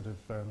as a sort of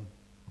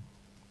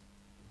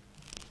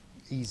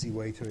easy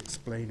way to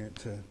explain it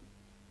to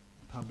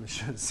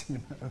publishers, you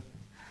know.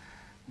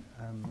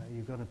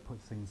 You've got to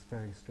put things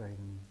very straight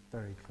and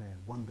very clear.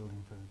 One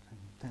building for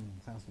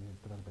 10,000 years,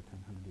 divided by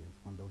 10,000 years.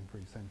 One building for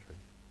each century.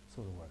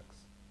 Sort of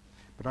works.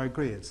 But I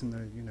agree. It's in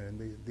the, you know,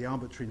 the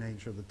arbitrary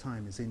nature of the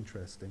time is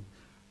interesting.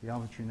 The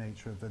arbitrary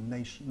nature of the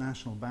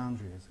national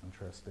boundary is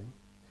interesting.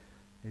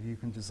 If you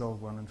can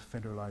dissolve one and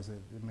federalize it,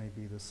 it may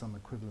be there's some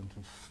equivalent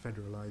of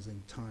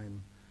federalizing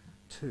time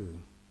too.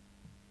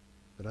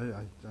 But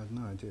I have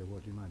no idea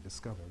what you might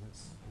discover.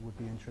 It would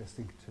be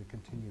interesting to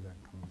continue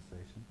that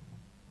conversation.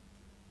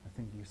 I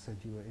think you said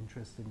you were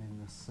interested in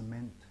the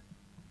cement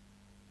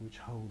which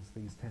holds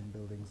these 10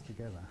 buildings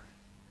together.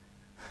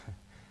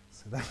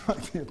 So that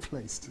might be a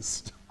place to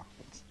start.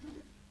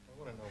 I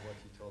want to know what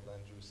you told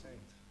Andrew Saint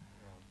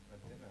at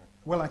dinner.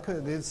 Well, I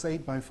could. This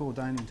 8x4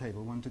 dining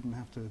table, one didn't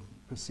have to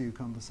pursue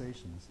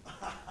conversations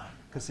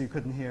because you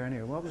couldn't hear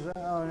anyway. What was that?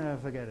 Oh, no,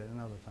 forget it,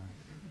 another time.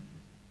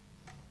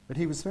 But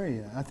he was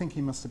very, I think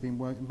he must have been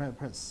working,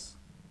 perhaps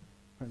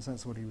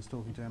that's what he was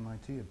talking to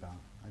MIT about.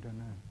 I don't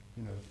know.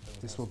 You know,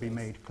 this will be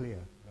made clear.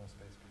 No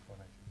space before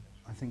 19th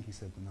century. I think he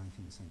said the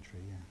 19th century,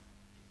 yeah.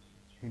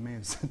 He may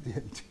have said the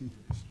 18th.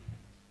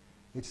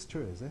 It's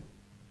true, is it?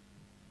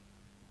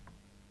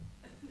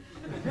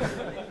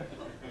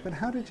 But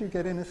how did you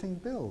get anything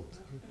built?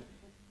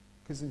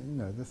 Because, you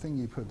know, the thing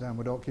you put down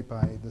would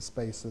occupy the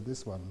space of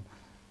this one.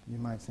 You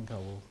might think, oh,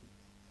 well,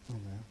 you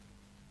know,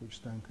 which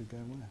stone could go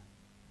where?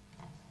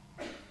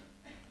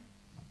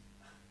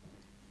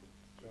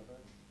 Shepheard,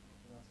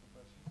 can I ask a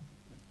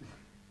question?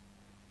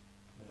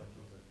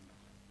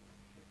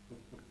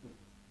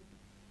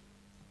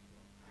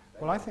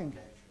 Well, I think...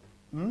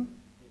 Hmm?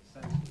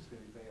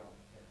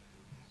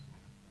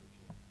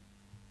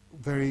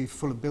 Very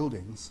full of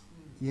buildings.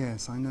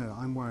 Yes, I know.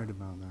 I'm worried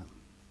about that.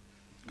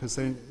 Because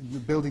the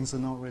buildings are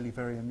not really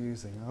very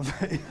amusing, are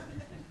they?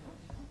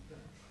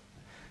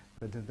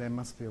 But there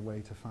must be a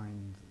way to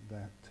find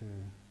that too.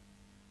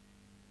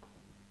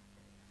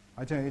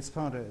 I don't know, it's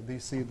part of, you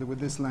see, with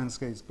this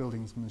landscapes,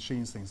 buildings,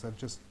 machines things, I've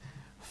just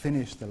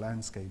finished the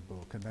landscape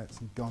book and that's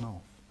gone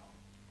off.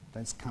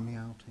 That's coming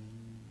out in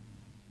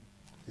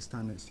this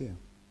time next year.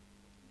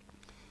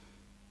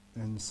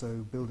 And so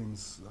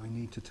buildings, I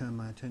need to turn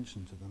my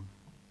attention to them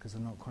because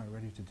I'm not quite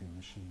ready to do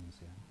machines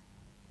yet.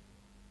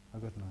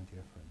 I've got an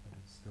idea for it, but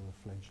it's still a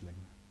fledgling.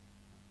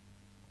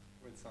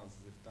 Well, it sounds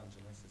as if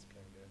Dungeness is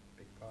playing a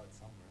big part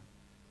somewhere.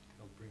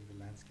 They'll bring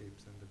the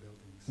landscapes and the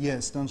buildings.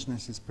 Yes,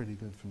 Dungeness is pretty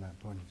good from that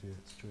point of view,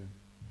 it's true.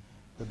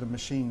 But the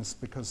machines,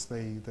 because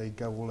they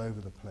go all over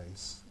the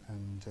place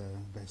and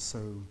they're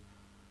so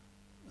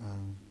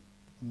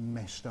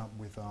meshed up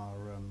with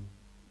our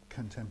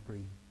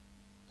contemporary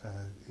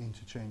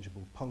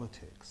interchangeable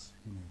politics,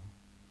 you know.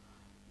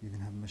 You can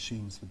have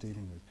machines for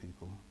dealing with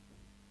people.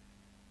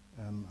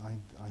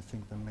 I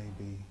think there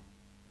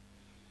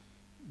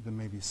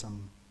may be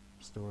some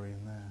story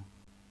in there.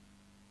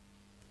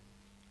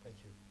 Thank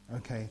you.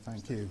 Okay,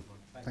 thank you.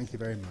 Thank you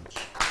very much.